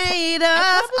 Dreams are I pro- made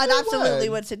I of. I'd probably absolutely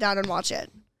would. would sit down and watch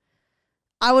it.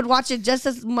 I would watch it just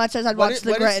as much as I'd watch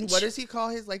The Grinch. What does he call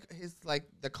his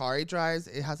the car he drives?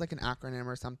 It has like an acronym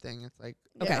or something. It's like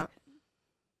Okay. Yeah.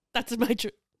 That's in my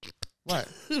what?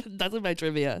 that's in my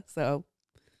trivia. So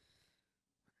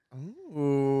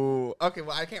Ooh. Okay.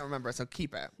 Well, I can't remember, so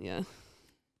keep it. yeah.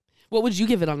 What would you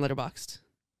give it on Letterboxd?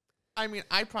 I mean,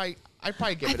 I probably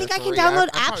give I it. think a I can 3. download I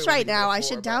probably apps wouldn't right give it a now. I 4,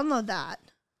 should but download that.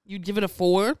 You'd give it a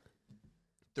 4?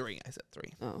 3. I said 3.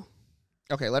 Oh.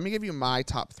 Okay, let me give you my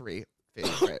top 3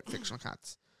 favorite fictional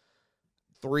cats.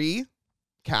 3,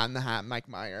 Cat in the Hat, Mike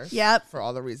Myers. Yep. For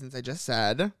all the reasons I just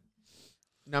said.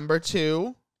 Number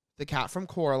 2, the cat from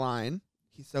Coraline.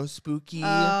 He's so spooky.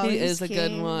 Oh, he he's is a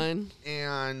good king. one.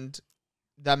 And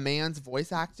the man's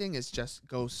voice acting is just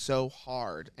goes so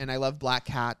hard. And I love black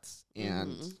cats,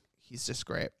 and he's just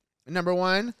great. And number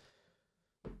 1,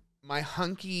 my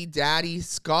hunky daddy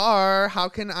Scar. How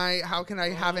can I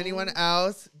have anyone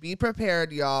else? Be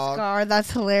prepared, y'all. Scar,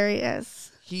 that's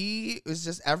hilarious. He is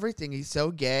just everything. He's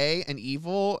so gay and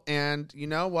evil, and you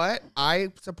know what? I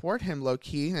support him low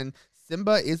key. And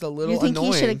Simba is a little You think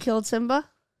annoying. he should have killed Simba?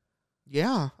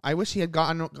 Yeah, I wish he had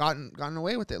gotten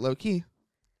away with it low key.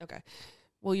 Okay.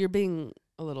 Well, you're being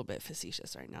a little bit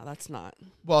facetious right now. That's not.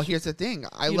 Well, here's the thing.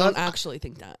 I You love don't actually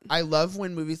think that. I love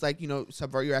when movies like,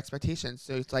 subvert your expectations.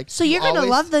 So it's like So you're gonna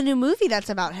love the new movie that's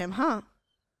about him, huh?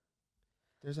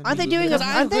 Aren't they doing Because a-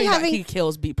 I aren't they agree that having- he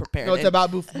kills Be Prepared. No, it's and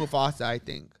about Mufasa, I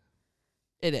think.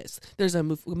 It is. There's a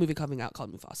movie coming out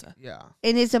called Mufasa. Yeah.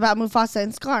 And it's about Mufasa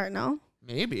and Scar, no?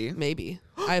 Maybe. Maybe.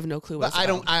 I have no clue what But it's I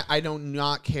about. don't I don't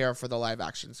not care for the live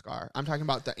action Scar. I'm talking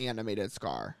about the animated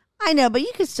Scar. I know, but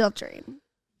you could still dream.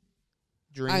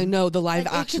 Dream. I know the live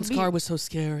Like, it action could be- Scar was so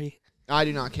scary. I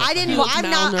do not care. I for didn't. him. looked I've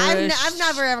malnourished.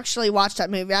 never actually watched that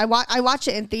movie. I watch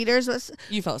it in theaters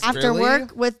You fell asleep. after Really?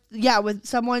 work with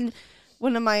someone,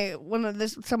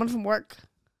 someone from work.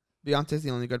 Beyonce's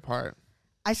the only good part.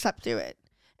 I slept through it,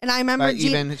 and I remember But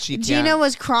even she Gina can't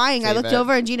was crying. I save looked it.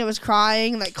 over and Gina was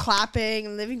crying, like clapping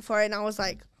and living for it, and I was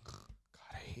like, God,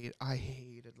 I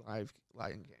hated Lion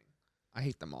King. I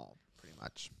hate them all pretty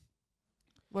much.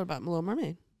 What about Little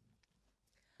Mermaid?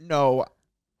 No.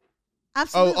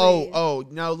 absolutely. Oh,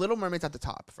 no, Little Mermaid's at the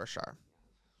top for sure.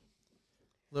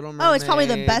 Little Mermaid. Oh, it's probably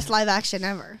the best live action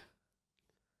ever.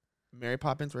 Mary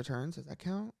Poppins Returns, does that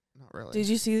count? Not really. Did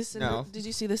you see this? No. Did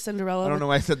you see the Cinderella? I don't know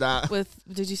why I said that.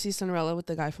 Did you see Cinderella with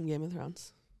the guy from Game of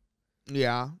Thrones?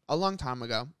 Yeah, a long time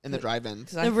ago in the drive-in.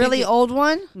 'Cause I The think really old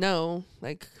one. No,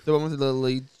 like The one with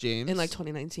Lily James. in like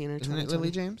 2019 or Isn't it 2020.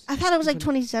 Lily James? I thought it was like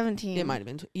 2017. It might have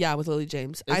been. Yeah, with Lily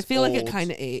James. It's I feel like it old.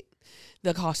 kind of ate.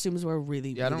 The costumes were really,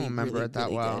 Yeah, I don't really, remember really, it that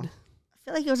really well. good. I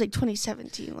feel like it was like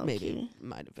 2017. Low-key. Maybe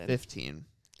might have been. 15.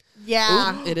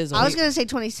 Yeah, Ooh, it is I was old. gonna say Kate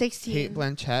 2016.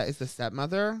 Blanchett is the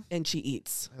stepmother. And she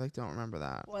eats. I don't remember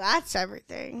that. Well, that's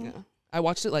everything. Yeah, I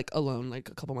watched it like alone like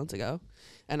a couple months ago,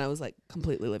 and I was like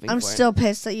completely living. I'm for still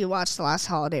pissed that you watched The Last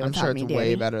Holiday I'm without sure me, it's Danny.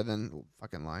 way better than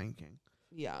fucking Lion King.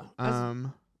 it. Yeah.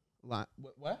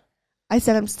 What? I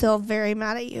said I'm still very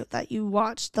mad at you that you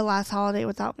watched The Last Holiday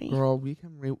without me. Girl, we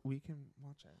can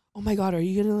watch it. Oh my god, are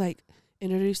you gonna like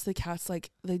introduce the cats like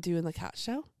they do in the cat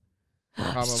show?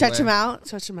 Probably. Stretch them out.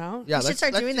 Stretch them out. Yeah, We should let's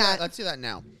start doing do that. Let's do that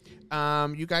now.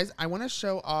 You guys, I want to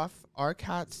show off our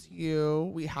cats to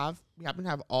you. We happen to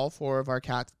have all 4 of our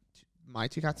cats. My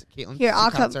 2 cats, Caitlin's Here, 2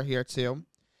 I'll cats come. are here too.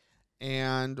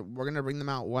 And we're going to bring them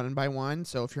out one by one.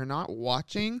 So if you're not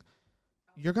watching,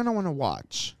 you're going to want to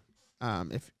watch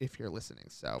if you're listening.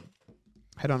 So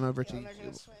head on over to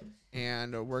YouTube.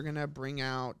 And we're going to bring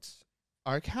out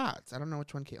our cats. I don't know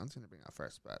which one Caitlin's going to bring out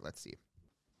first, but let's see.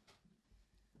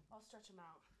 I'll stretch them out.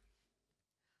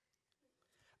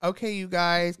 Okay, you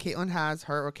guys. Caitlin has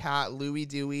her cat, Louie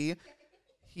Dewey.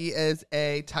 He is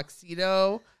a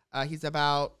tuxedo. He's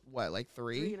about, what, like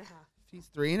 3? 3.5. He's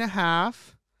 3.5.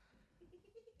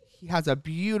 He has a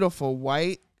beautiful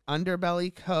white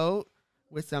underbelly coat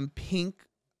with some pink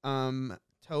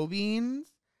toe beans.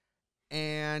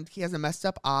 And he has a messed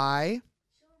up eye.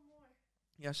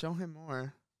 Yeah, show him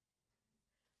more.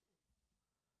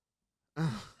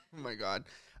 Oh my God.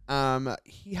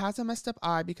 He has a messed up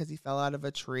eye because he fell out of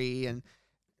a tree and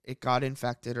it got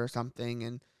infected or something,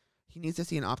 and he needs to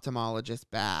see an ophthalmologist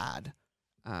bad.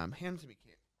 Hand him to me,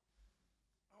 Kate.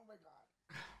 Oh my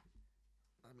God.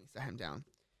 Let me set him down.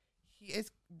 He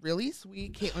is really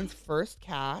sweet. Caitlin's first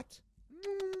cat.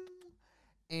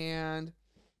 And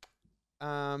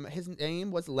his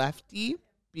name was Lefty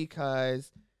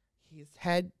because his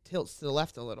head tilts to the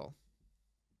left a little.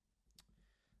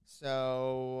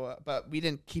 So, but we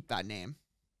didn't keep that name.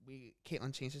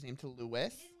 Caitlin changed his name to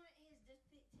Lewis.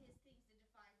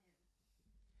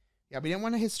 Yeah, we didn't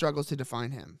want his struggles to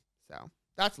define him. So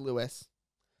that's Lewis.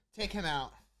 Take him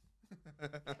out.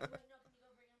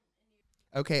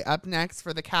 Okay, up next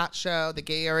for the cat show, the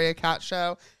gay area cat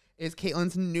show, is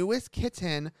Caitlin's newest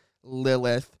kitten,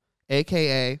 Lilith,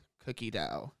 a.k.a. Cookie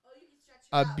Dough.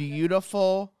 A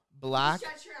beautiful black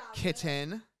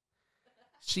kitten.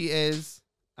 She is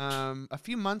a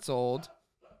few months old.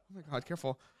 Oh my God,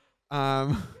 careful.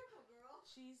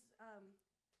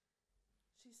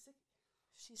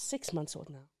 She's 6 months old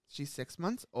now. She's 6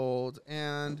 months old,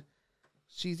 and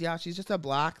she's just a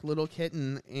black little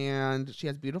kitten, and she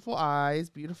has beautiful eyes,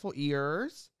 beautiful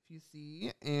ears, if you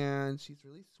see, and she's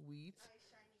really sweet.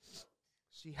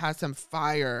 She has some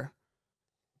fire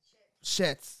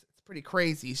shits. It's pretty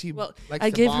crazy. She likes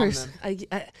to bomb them.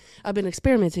 I've been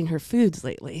experimenting her foods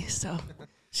lately, so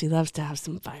she loves to have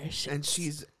some fire shits.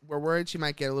 And we're worried she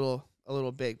might get a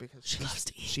little big because she loves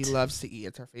to eat. She loves to eat.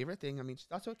 It's her favorite thing. I mean,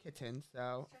 she's also a kitten,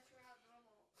 so.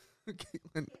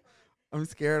 Caitlin, I'm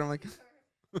scared. I'm like,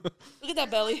 look at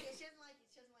that belly.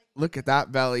 Look at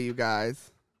that belly, you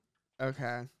guys.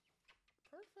 Okay.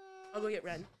 Perfect. I'll go get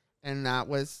Ren. And that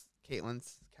was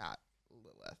Caitlin's cat,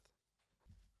 Lilith.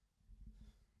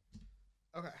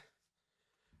 Okay.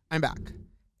 I'm back.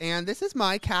 And this is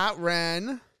my cat,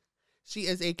 Ren. She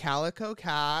is a calico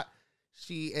cat.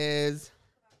 She is...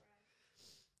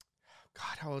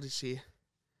 God, how old is she?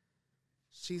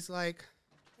 She's like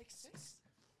 6.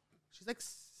 She's like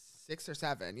 6 or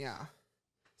 7, yeah.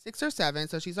 6 or 7,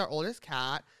 so she's our oldest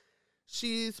cat.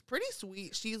 She's pretty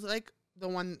sweet. She's like the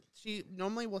one, she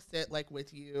normally will sit like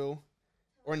with you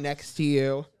or next to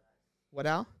you. What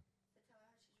else?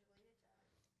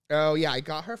 Oh, yeah, I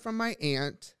got her from my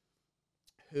aunt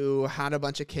who had a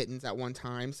bunch of kittens at one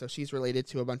time, so she's related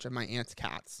to a bunch of my aunt's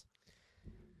cats.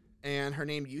 And her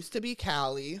name used to be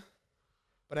Callie,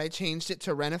 but I changed it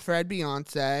to Renifred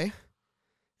Beyonce.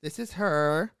 This is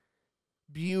her.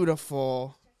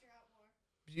 Beautiful.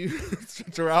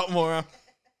 Stretch her out more.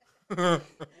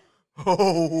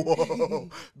 Oh,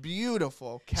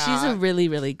 beautiful cat. She's a really,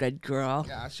 really good girl.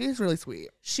 Yeah, she's really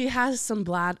sweet. She has some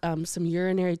some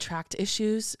urinary tract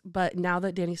issues, but now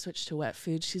that Danny switched to wet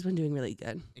food, she's been doing really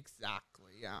good.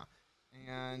 Exactly, yeah.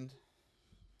 And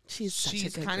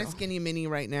she's kind of skinny mini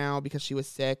right now because she was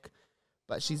sick,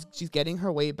 but she's getting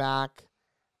her weight back,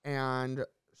 and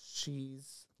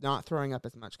she's not throwing up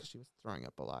as much because she was throwing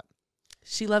up a lot.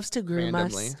 She loves to groom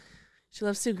randomly. us. She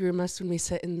loves to groom us when we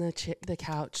sit in the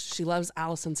couch. She loves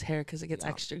Allison's hair because it gets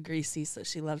extra greasy, so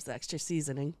she loves the extra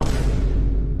seasoning.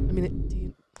 I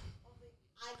mean,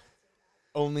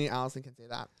 Only Allison can say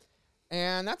that.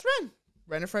 And that's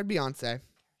Ren and Fred Beyonce.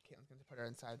 Caitlin's going to put her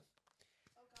inside.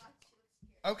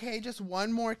 Okay, just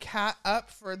one more cat up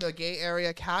for the gay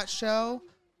area cat show.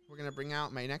 We're going to bring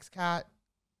out my next cat,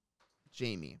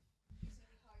 Jamie.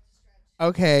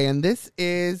 Okay, and this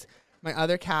is my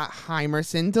other cat,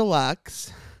 Heimerson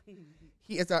Deluxe.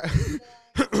 He is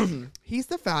he's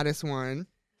the fattest one.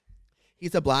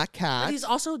 He's a black cat. But he's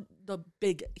also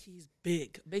big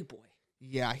boy.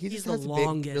 Yeah, he He's just the has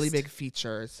longest. really big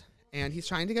features. And he's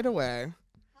trying to get away.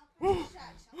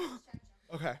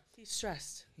 Okay. He's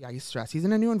stressed. Yeah, he's stressed. He's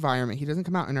in a new environment. He doesn't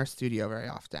come out in our studio very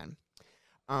often.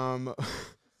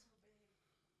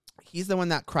 He's the one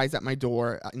that cries at my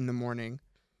door in the morning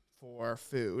for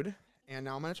food. And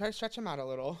now I'm going to try to stretch him out a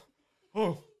little.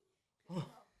 Oh.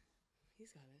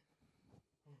 He's got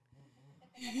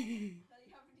it.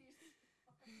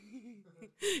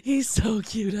 He's so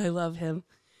cute. I love him.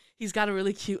 He's got a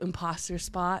really cute imposter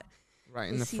spot. Right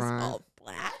in the front. He's all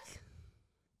black.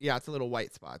 Yeah, it's a little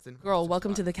white spot. Girl,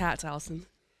 welcome to the cats, Allison.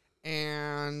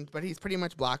 But he's pretty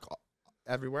much black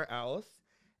everywhere else.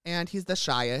 And he's the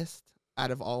shyest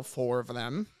out of all 4 of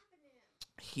them.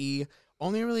 He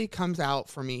only really comes out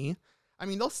for me. I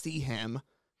mean, they'll see him,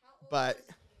 but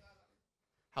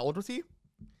how old was he?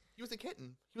 He was a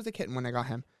kitten. He was a kitten when I got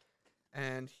him.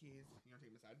 And you want to take him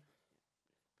inside?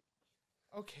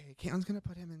 Okay, Caitlin's going to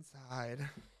put him inside.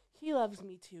 He loves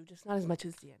me too, just not as much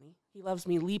as Danny. He loves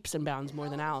me leaps and bounds more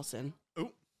than Allison.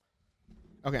 Oh.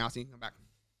 Okay, Allison, you can come back.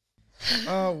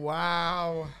 Oh,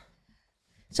 wow.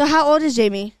 So how old is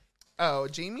Jamie? Oh,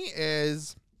 Jamie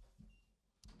is...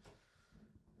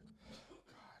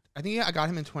 I think I got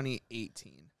him in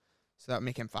 2018. So that would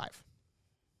make him 5.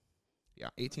 Yeah,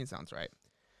 18 sounds right.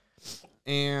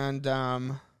 And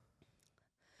I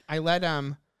let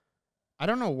I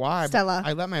don't know why. Stella.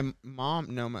 I let my mom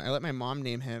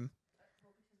name him.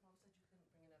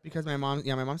 because my mom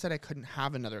said I couldn't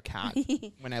have another cat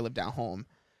when I lived at home.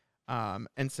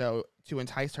 And so to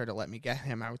entice her to let me get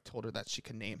him, I told her that she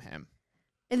could name him.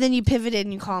 And then you pivoted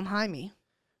and you call him Jaime.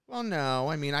 Well, no.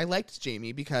 I mean, I liked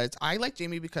Jamie because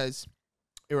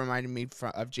it reminded me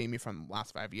of Jamie from the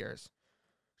last 5 years.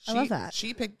 I love that.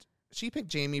 She picked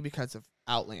Jamie because of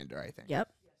Outlander, I think. Yep.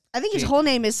 I think his whole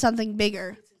name is something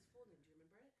bigger.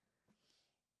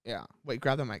 Yeah. Wait,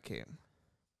 grab the mic, Kate.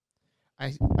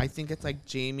 I think it's like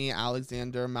Jamie,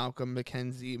 Alexander, Malcolm,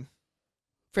 Mackenzie,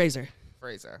 Fraser.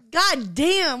 God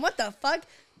damn, what the fuck?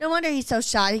 No wonder he's so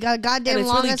shy. He got a goddamn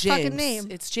long ass fucking name.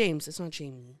 It's James. It's not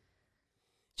Jamie.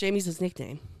 Jamie's his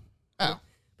nickname. Oh.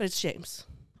 But it's James.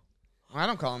 I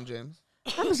don't call him James.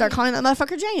 I'm gonna start calling that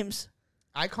motherfucker James.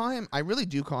 I really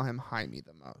do call him Jaime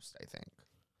the most, I think.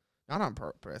 Not on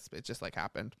purpose, but it just like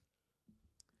happened.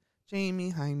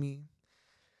 Jamie, Jaime.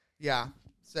 Yeah.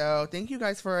 So thank you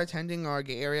guys for attending our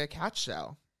gay area cat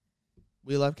show.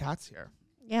 We love cats here.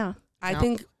 Yeah. I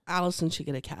think Allison should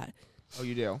get a cat. Oh,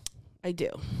 you do? I do.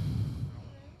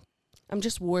 I'm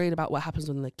just worried about what happens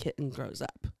when the kitten grows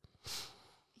up.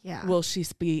 Yeah. Will she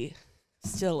be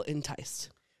still enticed?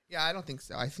 Yeah, I don't think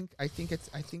so. I think it's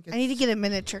I need to get a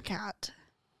miniature cat.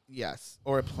 Yes,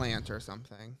 or a plant or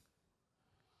something.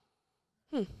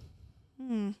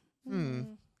 Something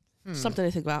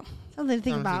to think about. Something to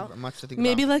think about. Much to think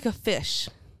Maybe about. like a fish.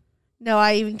 No,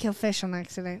 I even kill fish on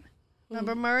accident.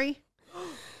 Remember Murray?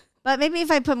 But maybe if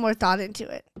I put more thought into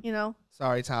it, you know?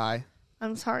 Sorry, Ty.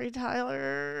 I'm sorry,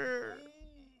 Tyler.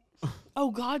 Oh,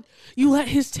 God. You let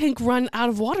his tank run out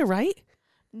of water, right?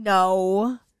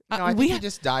 No. No, I think he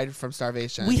just died from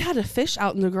starvation. We had a fish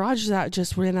out in the garage that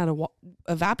just ran out of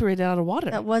evaporated out of water.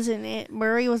 That wasn't it.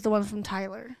 Murray was the one from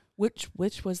Tyler. Which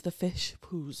was the fish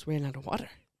whose ran out of water?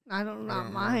 I don't know,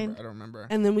 mine. I don't remember.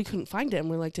 And then we couldn't find it, and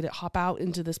we're like, did it hop out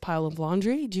into this pile of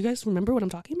laundry? Do you guys remember what I'm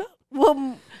talking about?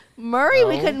 Well, Murray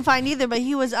we couldn't find either, but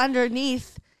he was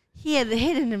underneath. He had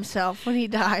hidden himself when he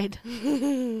died.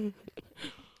 It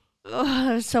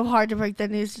was so hard to break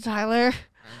that news to Tyler.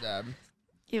 And,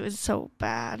 It was so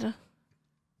bad.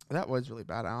 that was really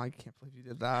bad. I can't believe you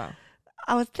did that.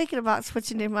 I was thinking about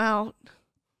switching him out.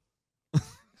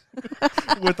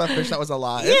 With a fish that was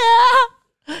alive.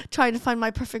 Yeah. Trying to find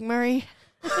my perfect Murray.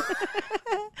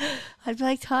 I'd be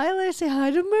like, Tyler, say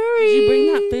hi to Murray. Did you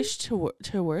bring that fish to work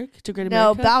to Great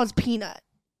America? No, that was Peanut.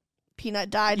 Peanut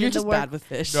died You're in the just work, bad with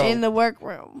fish. No. in the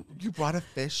workroom. You brought a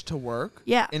fish to work?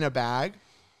 Yeah. In a bag?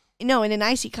 No, in an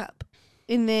icy cup.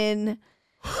 And then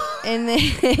I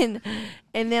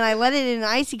let it in an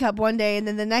icy cup one day, and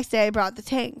then the next day I brought the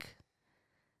tank.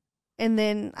 And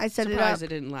then I set Surprised it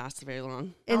up. it didn't last very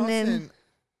long. And then Allison,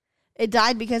 it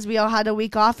died because we all had a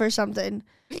week off or something,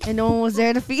 and no one was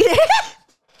there to feed it.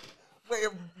 wait,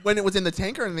 when it was in the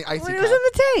tank or in the icy when it cup? was in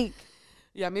the tank.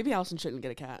 Yeah, maybe Allison shouldn't get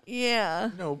a cat.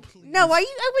 Yeah. No, please. No, I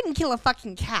wouldn't kill a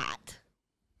fucking cat.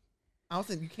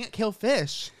 Allison, you can't kill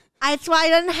fish. That's why I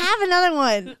didn't have another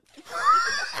one.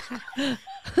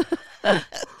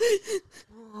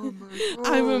 Oh my God.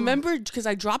 I remember because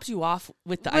I dropped you off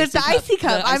with the With icy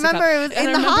cup. I remember it was And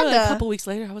in I the remember, like, Honda. a couple weeks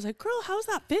later, I was like, "Girl, how's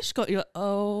that fish going?" You're like,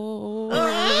 "Oh,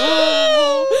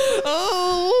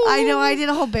 I know. I did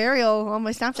a whole burial on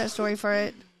my Snapchat story for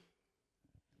it.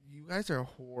 You guys are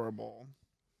horrible.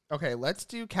 Okay, let's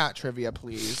do cat trivia,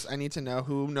 please. I need to know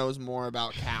who knows more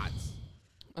about cats.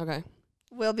 Okay,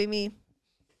 Will be me.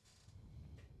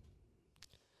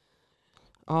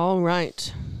 all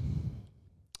right."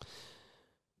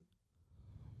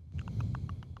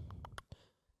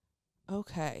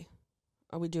 Okay.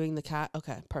 Are we doing the cat?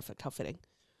 Okay, perfect. How fitting.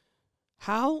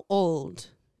 How old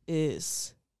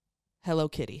is Hello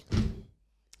Kitty?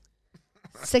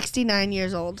 69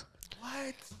 years old.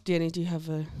 What? Danny, do you have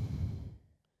a...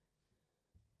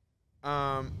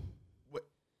 What?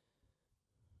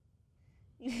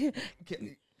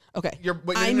 Okay.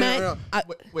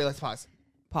 Wait, let's pause.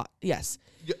 Yes.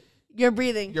 You're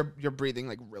breathing. You're breathing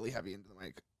like really heavy into the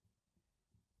mic.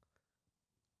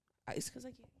 It's because I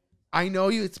can't. I know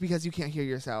you. It's because you can't hear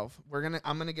yourself.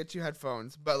 I'm gonna get you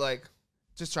headphones, but like,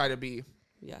 just try to be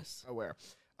Yes. aware.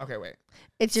 Okay, wait.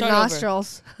 It's your Start over.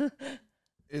 nostrils.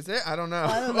 Is it? I don't know.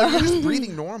 I don't Oh, you're know. just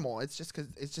breathing normal. It's just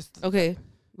because it's just. Okay.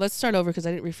 Let's start over because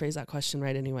I didn't rephrase that question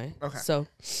right anyway. Okay. So,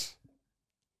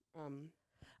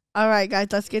 All right, guys,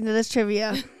 let's get into this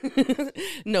trivia.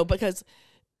 no, because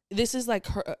this is like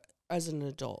her as an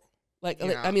adult.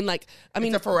 Yeah. I mean,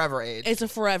 It's a forever age. it's a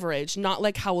forever age, not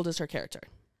like how old is her character.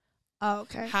 Oh,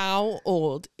 okay. How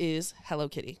old is Hello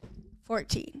Kitty?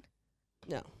 14.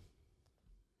 No.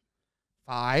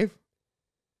 5.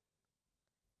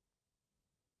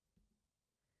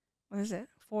 What is it?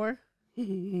 4?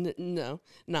 No,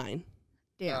 9.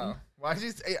 Damn. Oh. Why did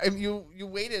you say, you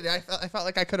waited? I felt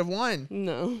like I could have won.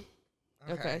 No.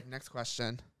 Okay. Next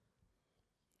question.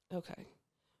 Okay.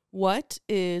 What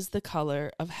is the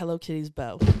color of Hello Kitty's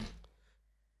bow?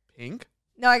 Pink?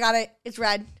 No, I got it. It's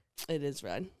red. It is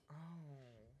red.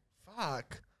 Oh,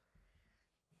 fuck.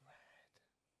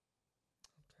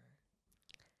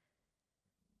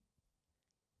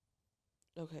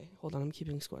 Okay, hold on. I'm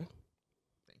keeping score.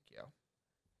 Thank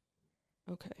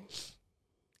you.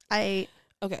 Okay.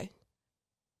 Okay.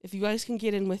 If you guys can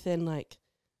get in within like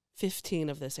 15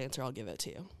 of this answer, I'll give it to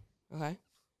you. Okay?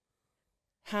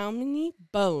 How many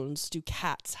bones do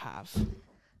cats have? Within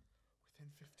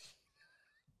 15.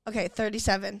 Okay,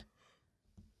 37.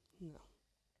 No.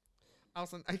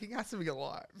 Allison, I think it has to be a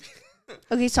lot.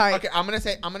 Okay, sorry. Okay, I'm gonna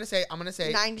say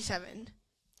 97.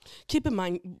 Keep in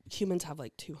mind, humans have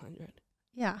like 200.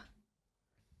 Yeah.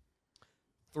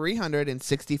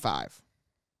 365.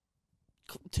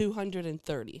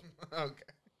 230. Okay.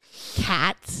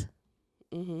 Cats.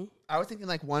 Mm-hmm. I was thinking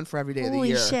like one for every day of the Holy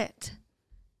year. shit.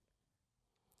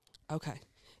 Okay.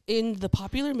 In the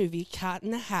popular movie Cat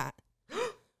in the Hat,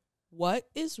 what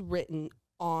is written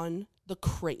on the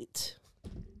crate?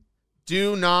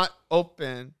 Do not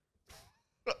open.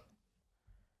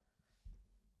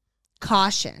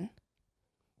 Caution.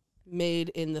 Made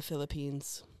in the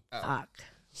Philippines. Oh, Fuck.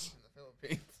 in the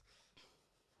Philippines.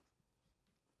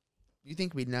 You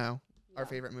think we'd know our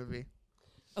favorite movie?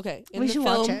 Okay. We should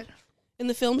watch it. In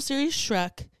the film series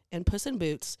Shrek and Puss in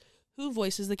Boots, who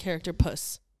voices the character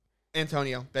Puss?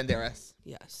 Antonio Banderas.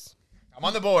 Yes. I'm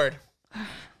on the board.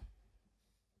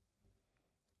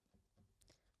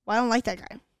 Well, I don't like that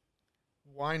guy.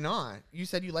 Why not? You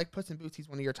said you like Puss in Boots. He's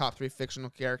one of your top 3 fictional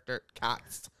character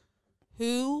cats.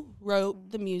 Who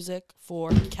wrote the music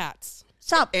for Cats?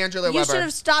 Stop. Angela You Weber. should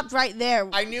have stopped right there.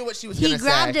 I knew what she was going He to say.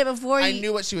 grabbed it before I you.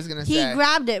 knew what she was going to He say.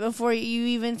 grabbed it before you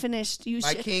even finished. You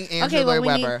My should. king, Angela well, we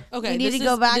Weber. Okay, we need this to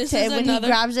go is- back this to is when another-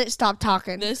 he grabs it. Stop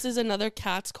talking. This is another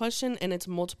Cats question, and it's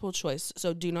multiple choice.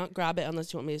 So do not grab it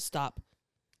unless you want me to stop.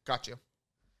 Got you.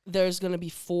 There's going to be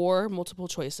 4 multiple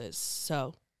choices.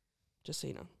 So just so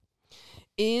you know.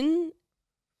 In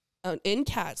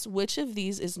Cats, which of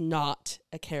these is not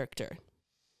a character?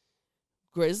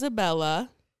 Grisabella,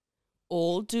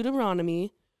 Old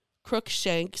Deuteronomy,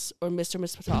 Crookshanks, or Mr.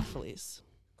 Mistopheles?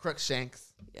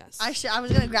 Crookshanks. Yes. I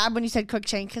was gonna grab when you said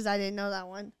Crookshank because I didn't know that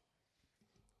one.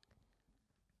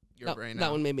 Your brain.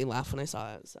 That one made me laugh when I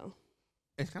saw it. So.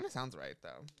 It kind of sounds right,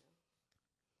 though.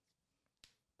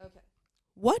 Okay.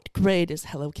 What grade is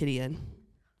Hello Kitty in?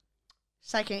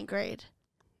 2nd grade.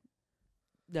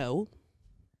 No.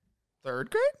 3rd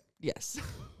grade? Yes.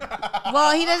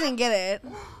 Well, he doesn't get it.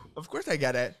 Of course I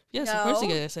get it. Yes, of course you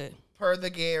No. get it. Per the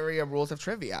gay area rules of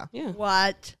trivia. Yeah.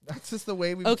 What? That's just the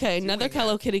way we Okay, do another it.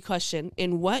 Hello Kitty question.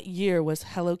 In what year was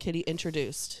Hello Kitty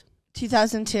introduced?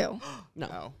 2002. No.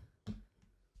 No.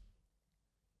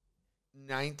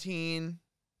 1952.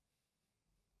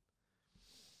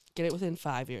 Get it within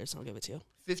 5 years. I'll give it to you.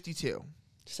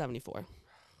 74.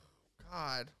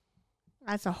 God.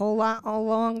 That's a whole lot all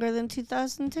longer than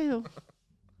 2002.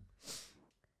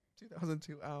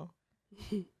 2002. Oh.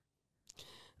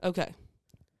 Okay.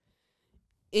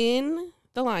 In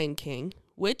The Lion King,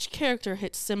 which character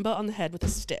hits Simba on the head with a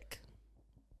stick?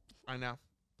 I know.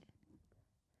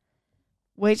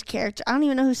 Which character? I don't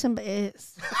even know who Simba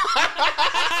is.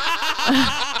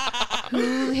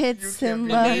 Who hits You can't be The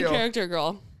Simba? main Real. character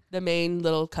girl. The main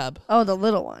little cub. Oh, the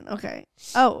little one. Okay.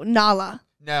 Oh, Nala.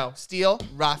 No. Steel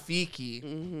Rafiki.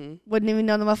 Mm-hmm. Wouldn't even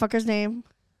know the motherfucker's name.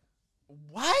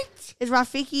 What? Is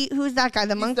Rafiki, who's that guy?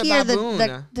 The He's monkey the or the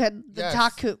baboon. Yes.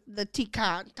 taku, the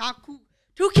toucan?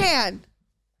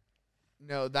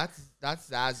 No, that's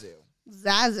Zazu.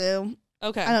 Zazu.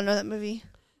 Okay. I don't know that movie.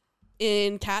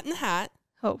 In Cat in the Hat,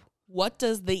 Oh, what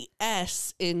does the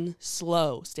S in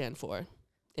slow stand for?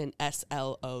 In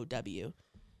SLOW.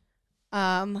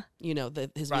 You know,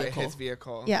 his Right, vehicle. his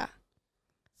vehicle. yeah.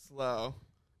 Slow.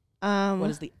 What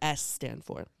does the S stand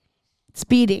for?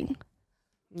 Speeding.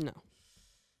 No.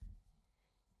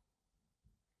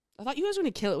 I thought you guys were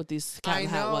going to kill it with these Cat in the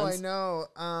Hat ones. I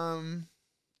know.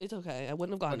 It's okay. I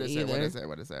wouldn't have gotten What is it it? either. What is it?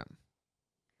 What is it?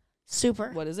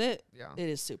 Super. What is it? Yeah. It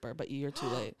is super, but you're too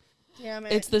late. Yeah,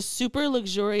 man. It's the super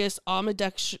luxurious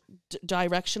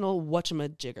directional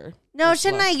whatchamajigger. No, Or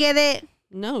shouldn't slow. I get it?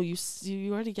 No, you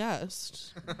already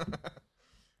guessed.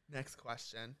 Next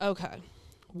question. Okay.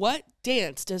 What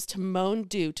dance does Timon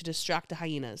do to distract the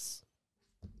hyenas?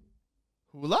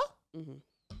 Hula? Mm-hmm.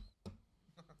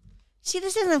 See,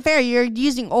 this isn't fair. You're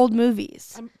using old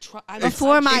movies.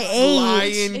 Before my age.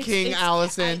 Lion King,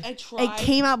 Allison. I tried. It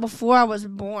came out before I was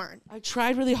born. I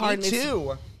tried really hard. Me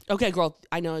too. Okay, girl.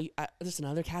 I know. There's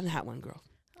another Cat in the Hat one, girl.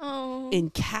 Oh. In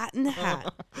Cat in the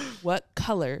Hat, what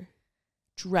color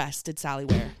dress did Sally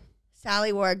wear?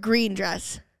 Sally wore a green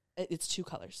dress. It's 2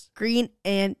 colors. Green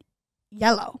and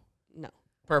yellow. No.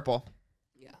 Purple.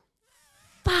 Yeah.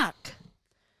 Fuck.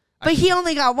 But he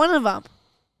only got one of them.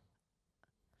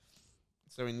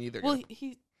 So we neither. Well,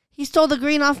 He stole the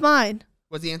green off mine.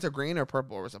 Was the answer green or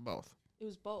purple, or was it both? It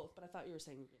was both, but I thought you were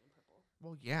saying green and purple.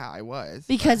 Well, yeah, I was.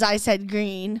 Because I said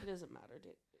green. It doesn't matter,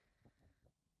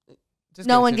 dude. Just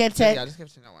No give one to- gets it. Yeah, just give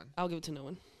it to no one. I'll give it to no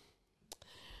one.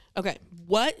 Okay,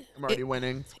 what I'm already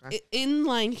winning. Okay. in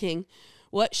Lion King?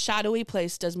 What shadowy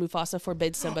place does Mufasa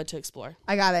forbid Simba to explore?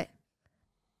 I got it.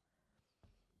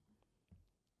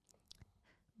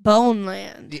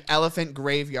 Boneland. The elephant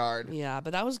graveyard. Yeah,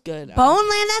 but that was good.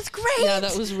 Boneland, that's great. Yeah,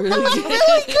 that was really That was good.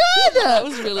 really good. That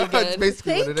was really That's good.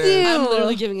 basically Thank what it is. you. I'm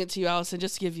literally giving it to you, Allison,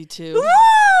 just to give you 2. Woo!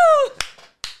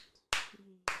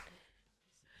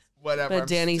 Whatever. But I'm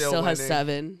Danny still has winning.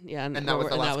 7. Yeah, And that was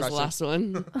the last last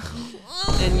one.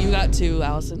 And you got 2,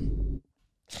 Allison.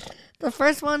 The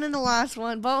first one and the last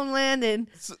one. Boneland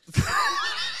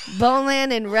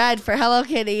and Red for Hello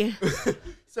Kitty.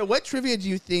 So what trivia do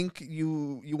you think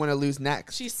you want to lose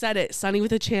next? She said it. Sunny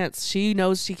with a chance. She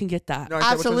knows she can get that. No, I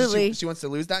said which one Absolutely. she wants to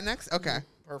lose that next? Okay.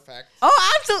 Perfect. Oh,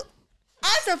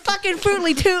 fucking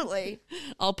fruitly tootly.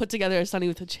 I'll put together a Sunny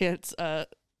with a chance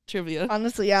trivia.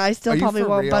 Honestly, yeah, I still Are you probably for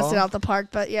won't bust it real? out the park,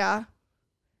 but yeah.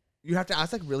 You have to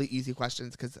ask like really easy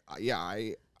questions because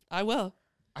I will.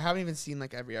 haven't even seen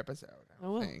like every episode. I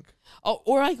will. don't think. Oh,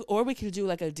 or we could do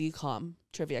like a DCOM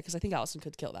trivia because I think Allison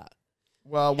could kill that.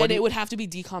 Well, And it would have to be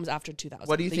DCOMs after 2000.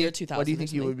 what do you the think? Year 2000 What do you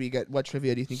think you basically. would be good? What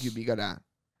trivia do you think you'd be good at?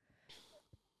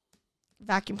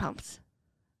 Vacuum pumps.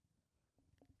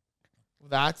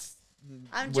 That's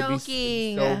I'm would be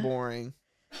joking. so boring.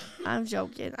 I'm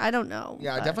joking. I don't know.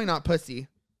 Yeah, but- definitely not pussy.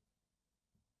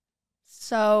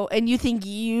 So, and you think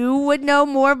you would know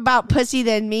more about pussy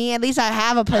than me? At least I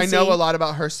have a pussy. I know a lot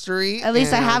about history. At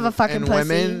least I have a fucking and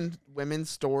pussy. women's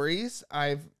stories.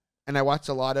 I watched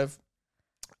a lot of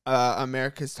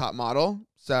America's Top Model.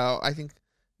 So I think,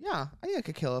 yeah, I think I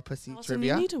could kill a pussy Allison,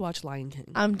 trivia. you need to watch Lion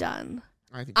King. I'm done.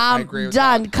 I think I agree I'm with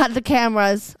done. that. Cut the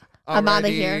cameras. I'm outta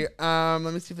Alrighty, here. Let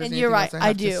me see if there's And anything you're else right, I I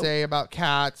have to do. say about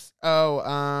cats.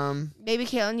 Oh, Baby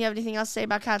Caitlin, you have anything else to say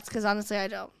about cats? Because honestly, I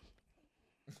don't.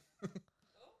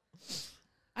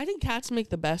 I think cats make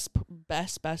the best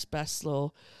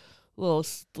little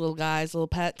guys, little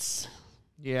pets.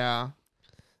 yeah.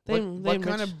 They What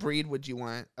kind enrich- of breed would you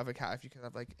want of a cat if you could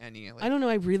have like any? Like, I don't know.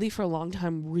 I really, for a long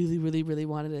time, really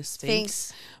wanted a Sphinx.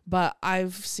 Thanks. But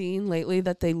I've seen lately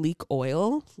that they leak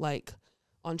oil, like,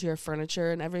 onto your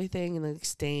furniture and everything, and then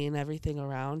stain everything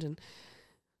around. And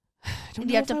I don't And know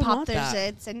you have if to I pop want their that.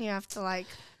 zits, and you have to like.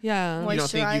 Yeah, you don't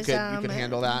think you moisturize could them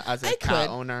handle that as a I cat could.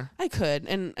 owner? I could,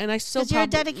 and I still 'Cause you're probab-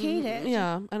 dedicated.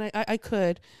 Yeah, and I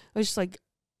could. I was just like,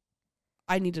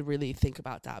 I need to really think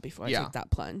about that before I Yeah. take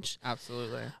that plunge.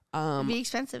 Absolutely. It'd be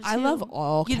expensive. I too. love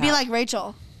all. You'd cats. be like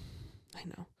Rachel. I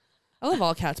know. I love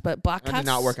all cats, but black That cats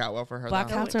did not work out well for her. Black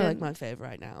though. No, cats it are like didn't. my favorite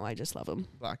right now. I just love them.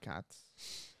 Black cats.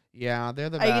 Yeah, they're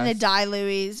the Are best. you gonna dye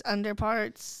Louis'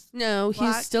 underparts? No,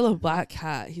 Black? he's still a black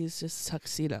cat. He's just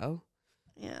tuxedo,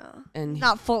 Yeah. and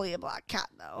Not fully a black cat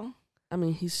though. I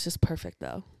mean, he's just perfect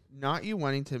though. Not you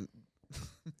wanting to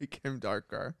make him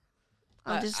darker.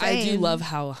 I'm just I saying. do love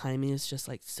how Jaime is just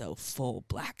like so full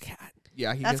black cat.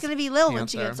 Yeah, he That's gets gonna be Lil when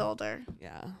she panther. gets older.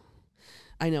 Yeah,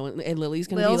 I know. And Lily's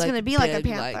gonna Lil's be like a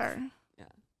big, panther.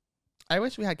 I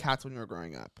wish we had cats when we were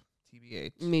growing up.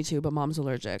 TBH. Me too, but mom's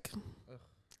allergic.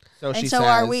 So And she so says.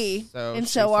 are we. So And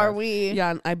she so are says. we. Yeah,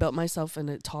 and I built myself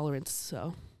an tolerance,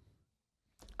 so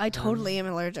I totally am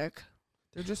allergic.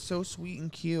 They're just so sweet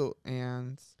and cute,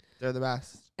 and they're the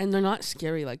best. and they're not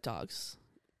scary like dogs.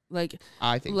 Like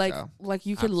I think like so. like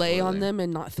you could lay on Absolutely. them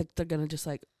and not think they're gonna just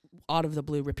like out of the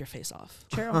blue rip your face off.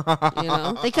 True. You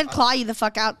know, They could claw you the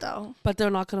fuck out though. but they're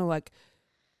not gonna like.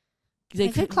 They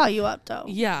could claw you up though.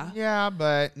 Yeah, Yeah,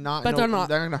 but not. but they're not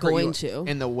They're gonna hurt going you to.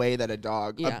 in the way that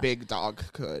a Yeah. big dog,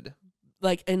 could.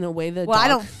 Like in a way that. Well, I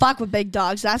dog- don't fuck with big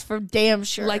dogs. That's for damn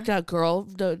sure. like that girl,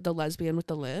 the lesbian with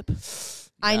the lip.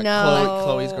 I Yeah, know.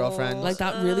 Chloe's girlfriend. Like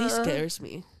that really scares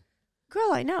me.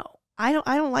 Girl, I know. I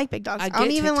don't like big dogs. I I don't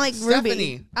get even to- like Stephanie.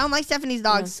 Ruby. I don't like Stephanie's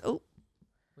dogs. Oh,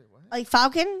 Wait, what? like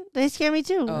Falcon, they scare me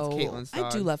too. Oh, Caitlin's I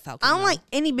do dog. love Falcon. I don't though. like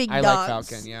any big I dogs. like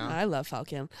Falcon. Yeah. I love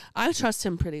Falcon. I trust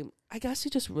him pretty. I guess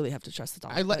you just really have to trust the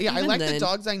dog. I like the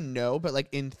dogs I know, but like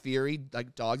in theory,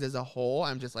 like dogs as a whole,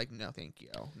 I'm just like, no, thank you.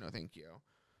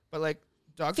 But like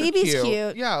dogs Phoebe's are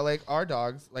cute. Yeah, like our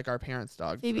dogs, like our parents'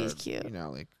 dogs. Phoebe's are, cute. You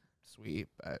know, like sweet,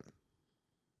 but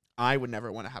I would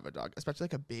never want to have a dog, especially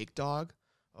like a big dog.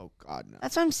 Oh God, no.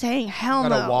 That's what I'm saying. Hell you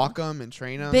no. gotta walk them and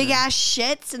train them. Big ass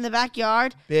shits in the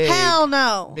backyard. Big, Hell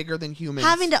no. Bigger than humans.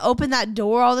 Having to open that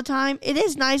door all the time. It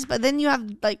is nice, but then you have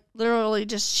like literally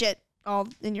just shit all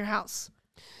in your house.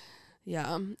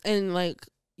 Yeah, and like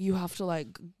you have to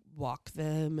like walk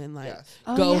them and like Yes.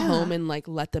 go home and like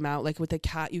let them out. Like with a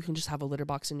cat, you can just have a litter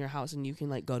box in your house and you can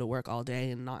like go to work all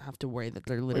day and not have to worry that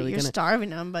they're literally you're gonna starving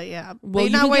them. But yeah, well,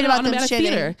 you're not worried about them shitting.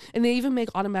 feeder, and they even make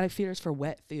automatic feeders for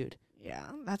wet food. Yeah,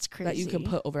 that's crazy. That you can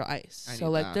put over ice. I So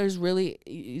need like,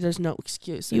 that. there's no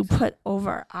excuse. You put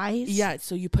over ice. Yeah,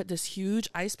 so you put this huge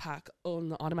ice pack on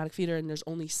the automatic feeder, and there's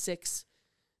only 6.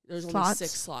 There's only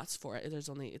 6 slots for it. It's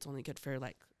only good for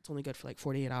like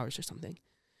 48 hours or something.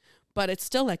 But it's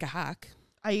still like a hack.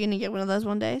 Are you gonna get one of those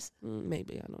one days?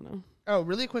 Maybe, I don't know. Oh,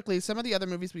 really quickly, some of the other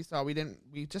movies we saw, we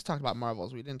just talked about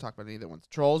Marvels. We didn't talk about any other ones.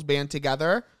 Trolls Band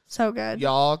Together. So good.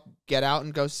 Y'all get out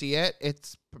and go see it.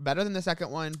 It's better than the second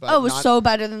one, but it was so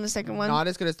better than the second one. Not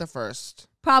as good as the first.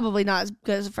 Probably not as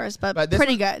good as the first, but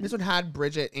pretty good. This one had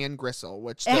Bridget and Gristle,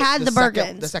 which it had the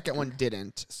Bergens. The second one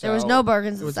didn't. So there was no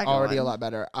Bergens. It was already a lot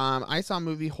better. I saw a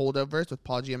movie Holdovers with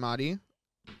Paul Giamatti.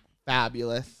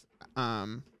 Fabulous.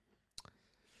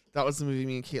 That was the movie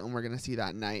me and Caitlin were gonna see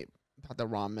that night. Thought the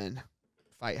ramen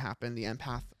fight happened. The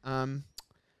empath.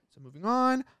 So moving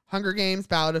on. Hunger Games,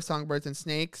 Ballad of Songbirds and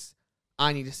Snakes.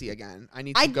 I need to see again. I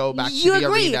need to go back to the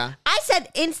arena. I said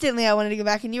instantly I wanted to go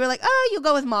back, and you were like, "Oh, you'll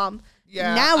go with Mom."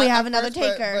 Yeah. Now we have another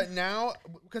taker. But now,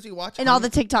 because we watched... And all the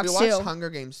TikToks, we watched too. Hunger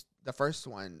Games, the first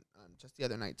one, just the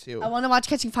other night, too. I want to watch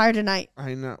Catching Fire tonight.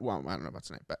 I know. Well, I don't know about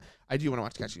tonight, but I do want to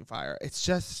watch Catching Fire. It's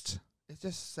just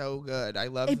so good.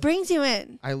 It brings you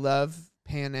in. I love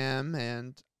Pan Am,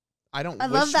 and I don't. I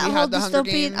love that whole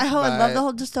dystopian. I love the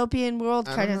whole dystopian world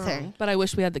kind of thing. But I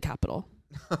wish we had the Capitol.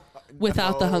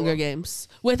 Without the Hunger Games,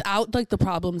 without like the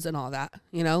problems and all that,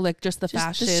 you know, like just the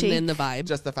fashion and the vibe,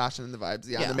 just the fashion and the vibes,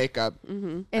 the makeup,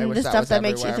 and the stuff that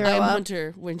makes you throw up. I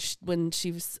Hunter when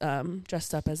she was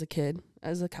dressed up as a kid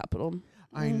as a Capitol.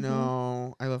 I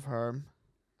know, I love her.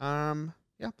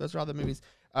 Yeah, those are all the movies.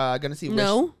 Gonna see.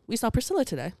 No, we saw Priscilla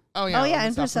today. Oh yeah,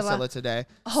 and Priscilla today.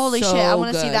 Holy shit, I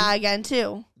want to see that again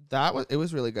too. It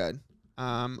was really good.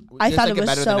 I thought it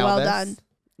was so well done.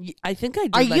 I think I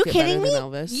did. Are like you it kidding me?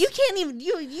 Elvis. You can't even.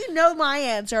 You know my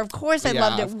answer. Of course, I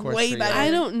loved it way better. I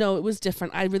don't know. It was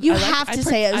different. You have to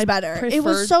say it was better. It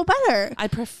was so better. I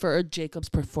preferred Jacob's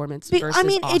performance versus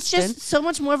Austin. It's just so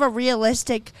much more of a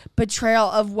realistic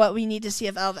portrayal of what we need to see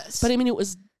of Elvis. But I mean, it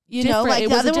was like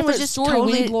the other one was just story.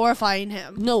 Totally glorifying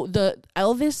him. No, the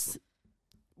Elvis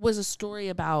was a story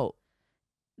about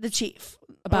the chief.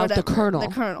 About the colonel. The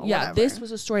colonel. Yeah, whatever. this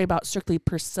was a story about strictly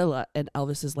Priscilla and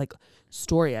Elvis's like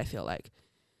story, I feel like.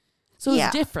 So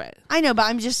it's different. I know, but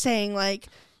I'm just saying, like,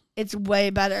 it's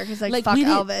way better because, like fuck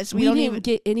Elvis. We don't even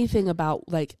get anything about,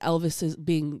 like, Elvis is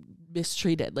being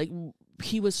mistreated. Like,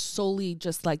 he was solely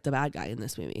just, like, the bad guy in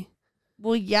this movie.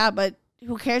 Well, yeah, but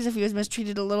who cares if he was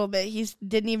mistreated a little bit? He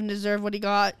didn't even deserve what he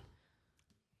got.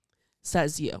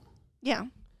 Says you. Yeah.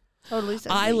 Totally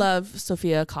says I me. love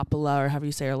Sofia Coppola, or however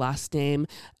you say her last name.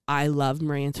 I love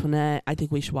Marie Antoinette. I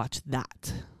think we should watch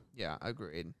that. Yeah,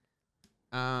 agreed.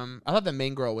 I thought the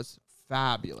main girl was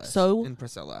fabulous. So in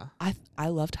Priscilla, I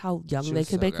loved how young She they was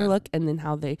could so make her good. look, and then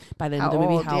how they by the end How of the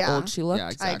movie old, how old she looked. Yeah,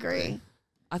 exactly. I agree.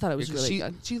 I thought it was really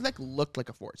good. She like looked like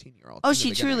a 14-year-old. Oh,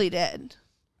 she truly did.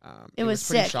 It was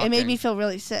pretty sick. It made me shocking. feel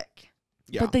really sick.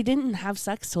 Yeah. But they didn't have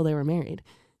sex till they were married.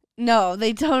 No,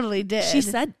 they totally did. She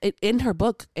said it in her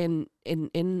book, in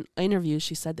interviews,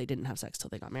 she said they didn't have sex till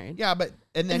they got married. Yeah, but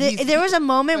and then there was a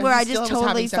moment where I still just was totally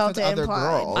having sex felt with it other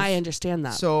implied. girls. I understand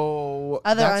that. So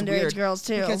Other that's underage weird girls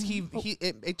too. because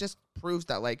it just proves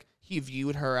that like he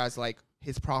viewed her as like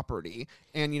his property,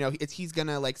 and you know he's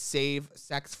gonna like save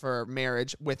sex for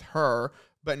marriage with her,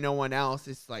 but no one else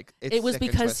is like. It was sick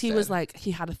and because he was twisted. like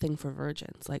he had a thing for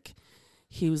virgins. Like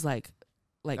he was like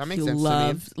That he makes sense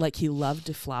to me. loved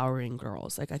deflowering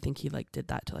girls. Like I think he like did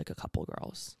that to like a couple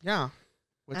girls. Yeah,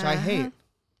 which I hate.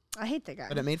 I hate that guy.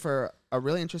 But it made for a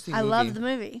really interesting movie. I love the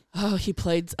movie. Oh, he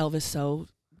played Elvis so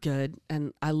good,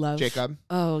 and I love Jacob.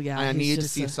 Oh yeah, I he's needed to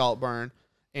just see Saltburn,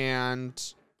 and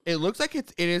it looks like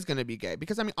it is going to be gay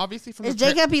because I mean obviously from Is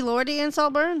the Jacob Elordi in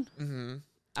Saltburn? Mm-hmm.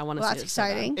 I want to Well, see that's it so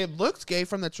bad. exciting. It looks gay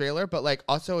from the trailer, but like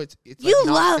also it's You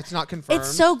like love- it's not confirmed. It's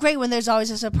so great when there's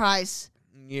always a surprise.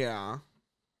 Yeah.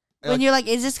 when you're like,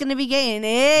 is this going to be gay? And it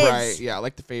is. Right, yeah,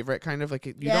 like the favorite kind of, like,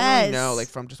 you don't really know, like,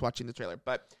 from just watching the trailer.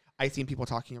 But I've seen people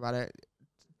talking about it.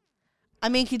 I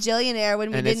mean, Cajillionaire,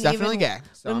 when we And didn't it's definitely even, gay.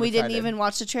 So when I'm we excited. didn't even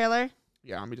watch the trailer.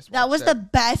 Yeah, we just That was watched it. the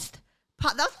best.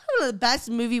 That was one of the best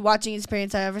movie watching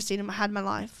experience I've ever had in my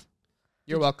life.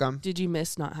 You're welcome. Did you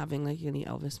miss not having like any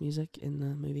Elvis music in the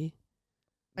movie?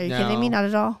 Are you kidding me? Not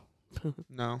at all.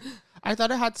 No. I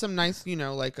thought it had some nice,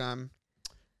 like,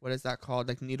 what is that called?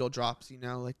 Like needle drops,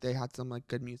 like they had some like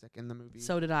good music in the movie.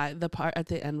 So did I. The part at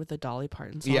the end with the Dolly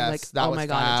Parton song. Yes, like, that oh was my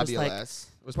God, fabulous. It just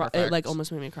It was perfect. it like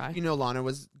almost made me cry. Lana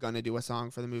was gonna do a song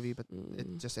for the movie, but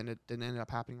it just didn't end up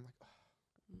happening. I'm like,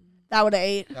 That would have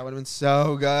ate. that would have been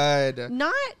so good.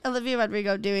 Not Olivia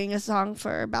Rodrigo doing a song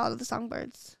for Ballad of the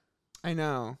Songbirds. I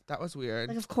know. That was weird.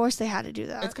 Like, of course they had to do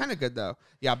that. It's kind of good though.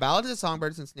 Yeah, Ballad of the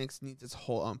Songbirds and Snakes needs its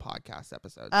whole own podcast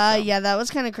episode. Yeah, that was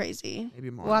kind of crazy.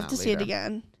 Maybe more. We'll on have to that see it later.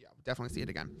 again. Yeah, we'll definitely see it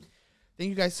again. Thank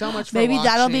you guys so much for Maybe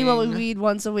watching. that'll be what we read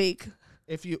once a week.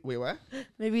 If you wait, what?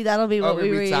 Maybe that'll be what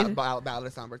we read. Ballad of the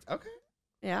Songbirds. Okay.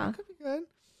 Yeah. That could be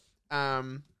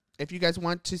good. If you guys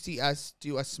want to see us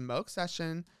do a smoke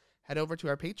session, head over to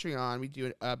our Patreon. We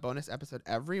do a bonus episode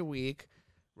every week.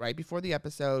 Right before the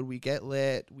episode, we get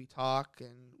lit, we talk,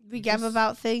 and we gab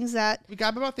about things that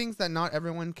not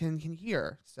everyone can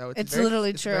hear. So it's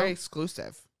literally true. It's very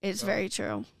exclusive. It's very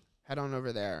true. Head on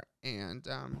over there, and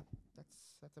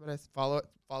that's about it.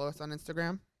 Follow us on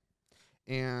Instagram,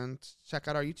 and check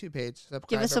out our YouTube page. Subscribe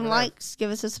Give us some likes.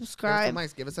 Give us a subscribe. Give us some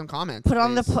likes. Give us some comments. Put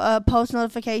on the post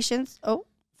notifications. Oh.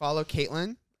 Follow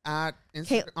Caitlin on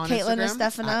Instagram.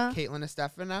 Caitlin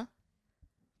Estefana.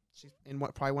 She's in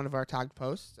probably one of our tagged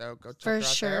posts, so go check her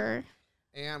out there.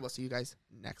 And we'll see you guys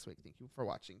next week. Thank you for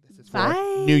watching. This is for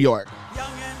New York.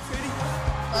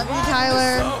 Love you,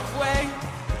 Tyler.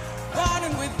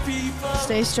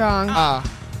 Stay strong.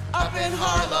 Up in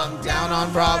Harlem, down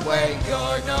on Broadway,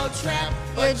 you're no tramp.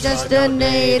 You're just a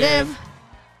native.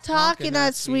 Talking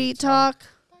that sweet talk.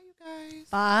 Bye, you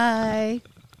guys.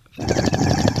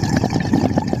 Bye.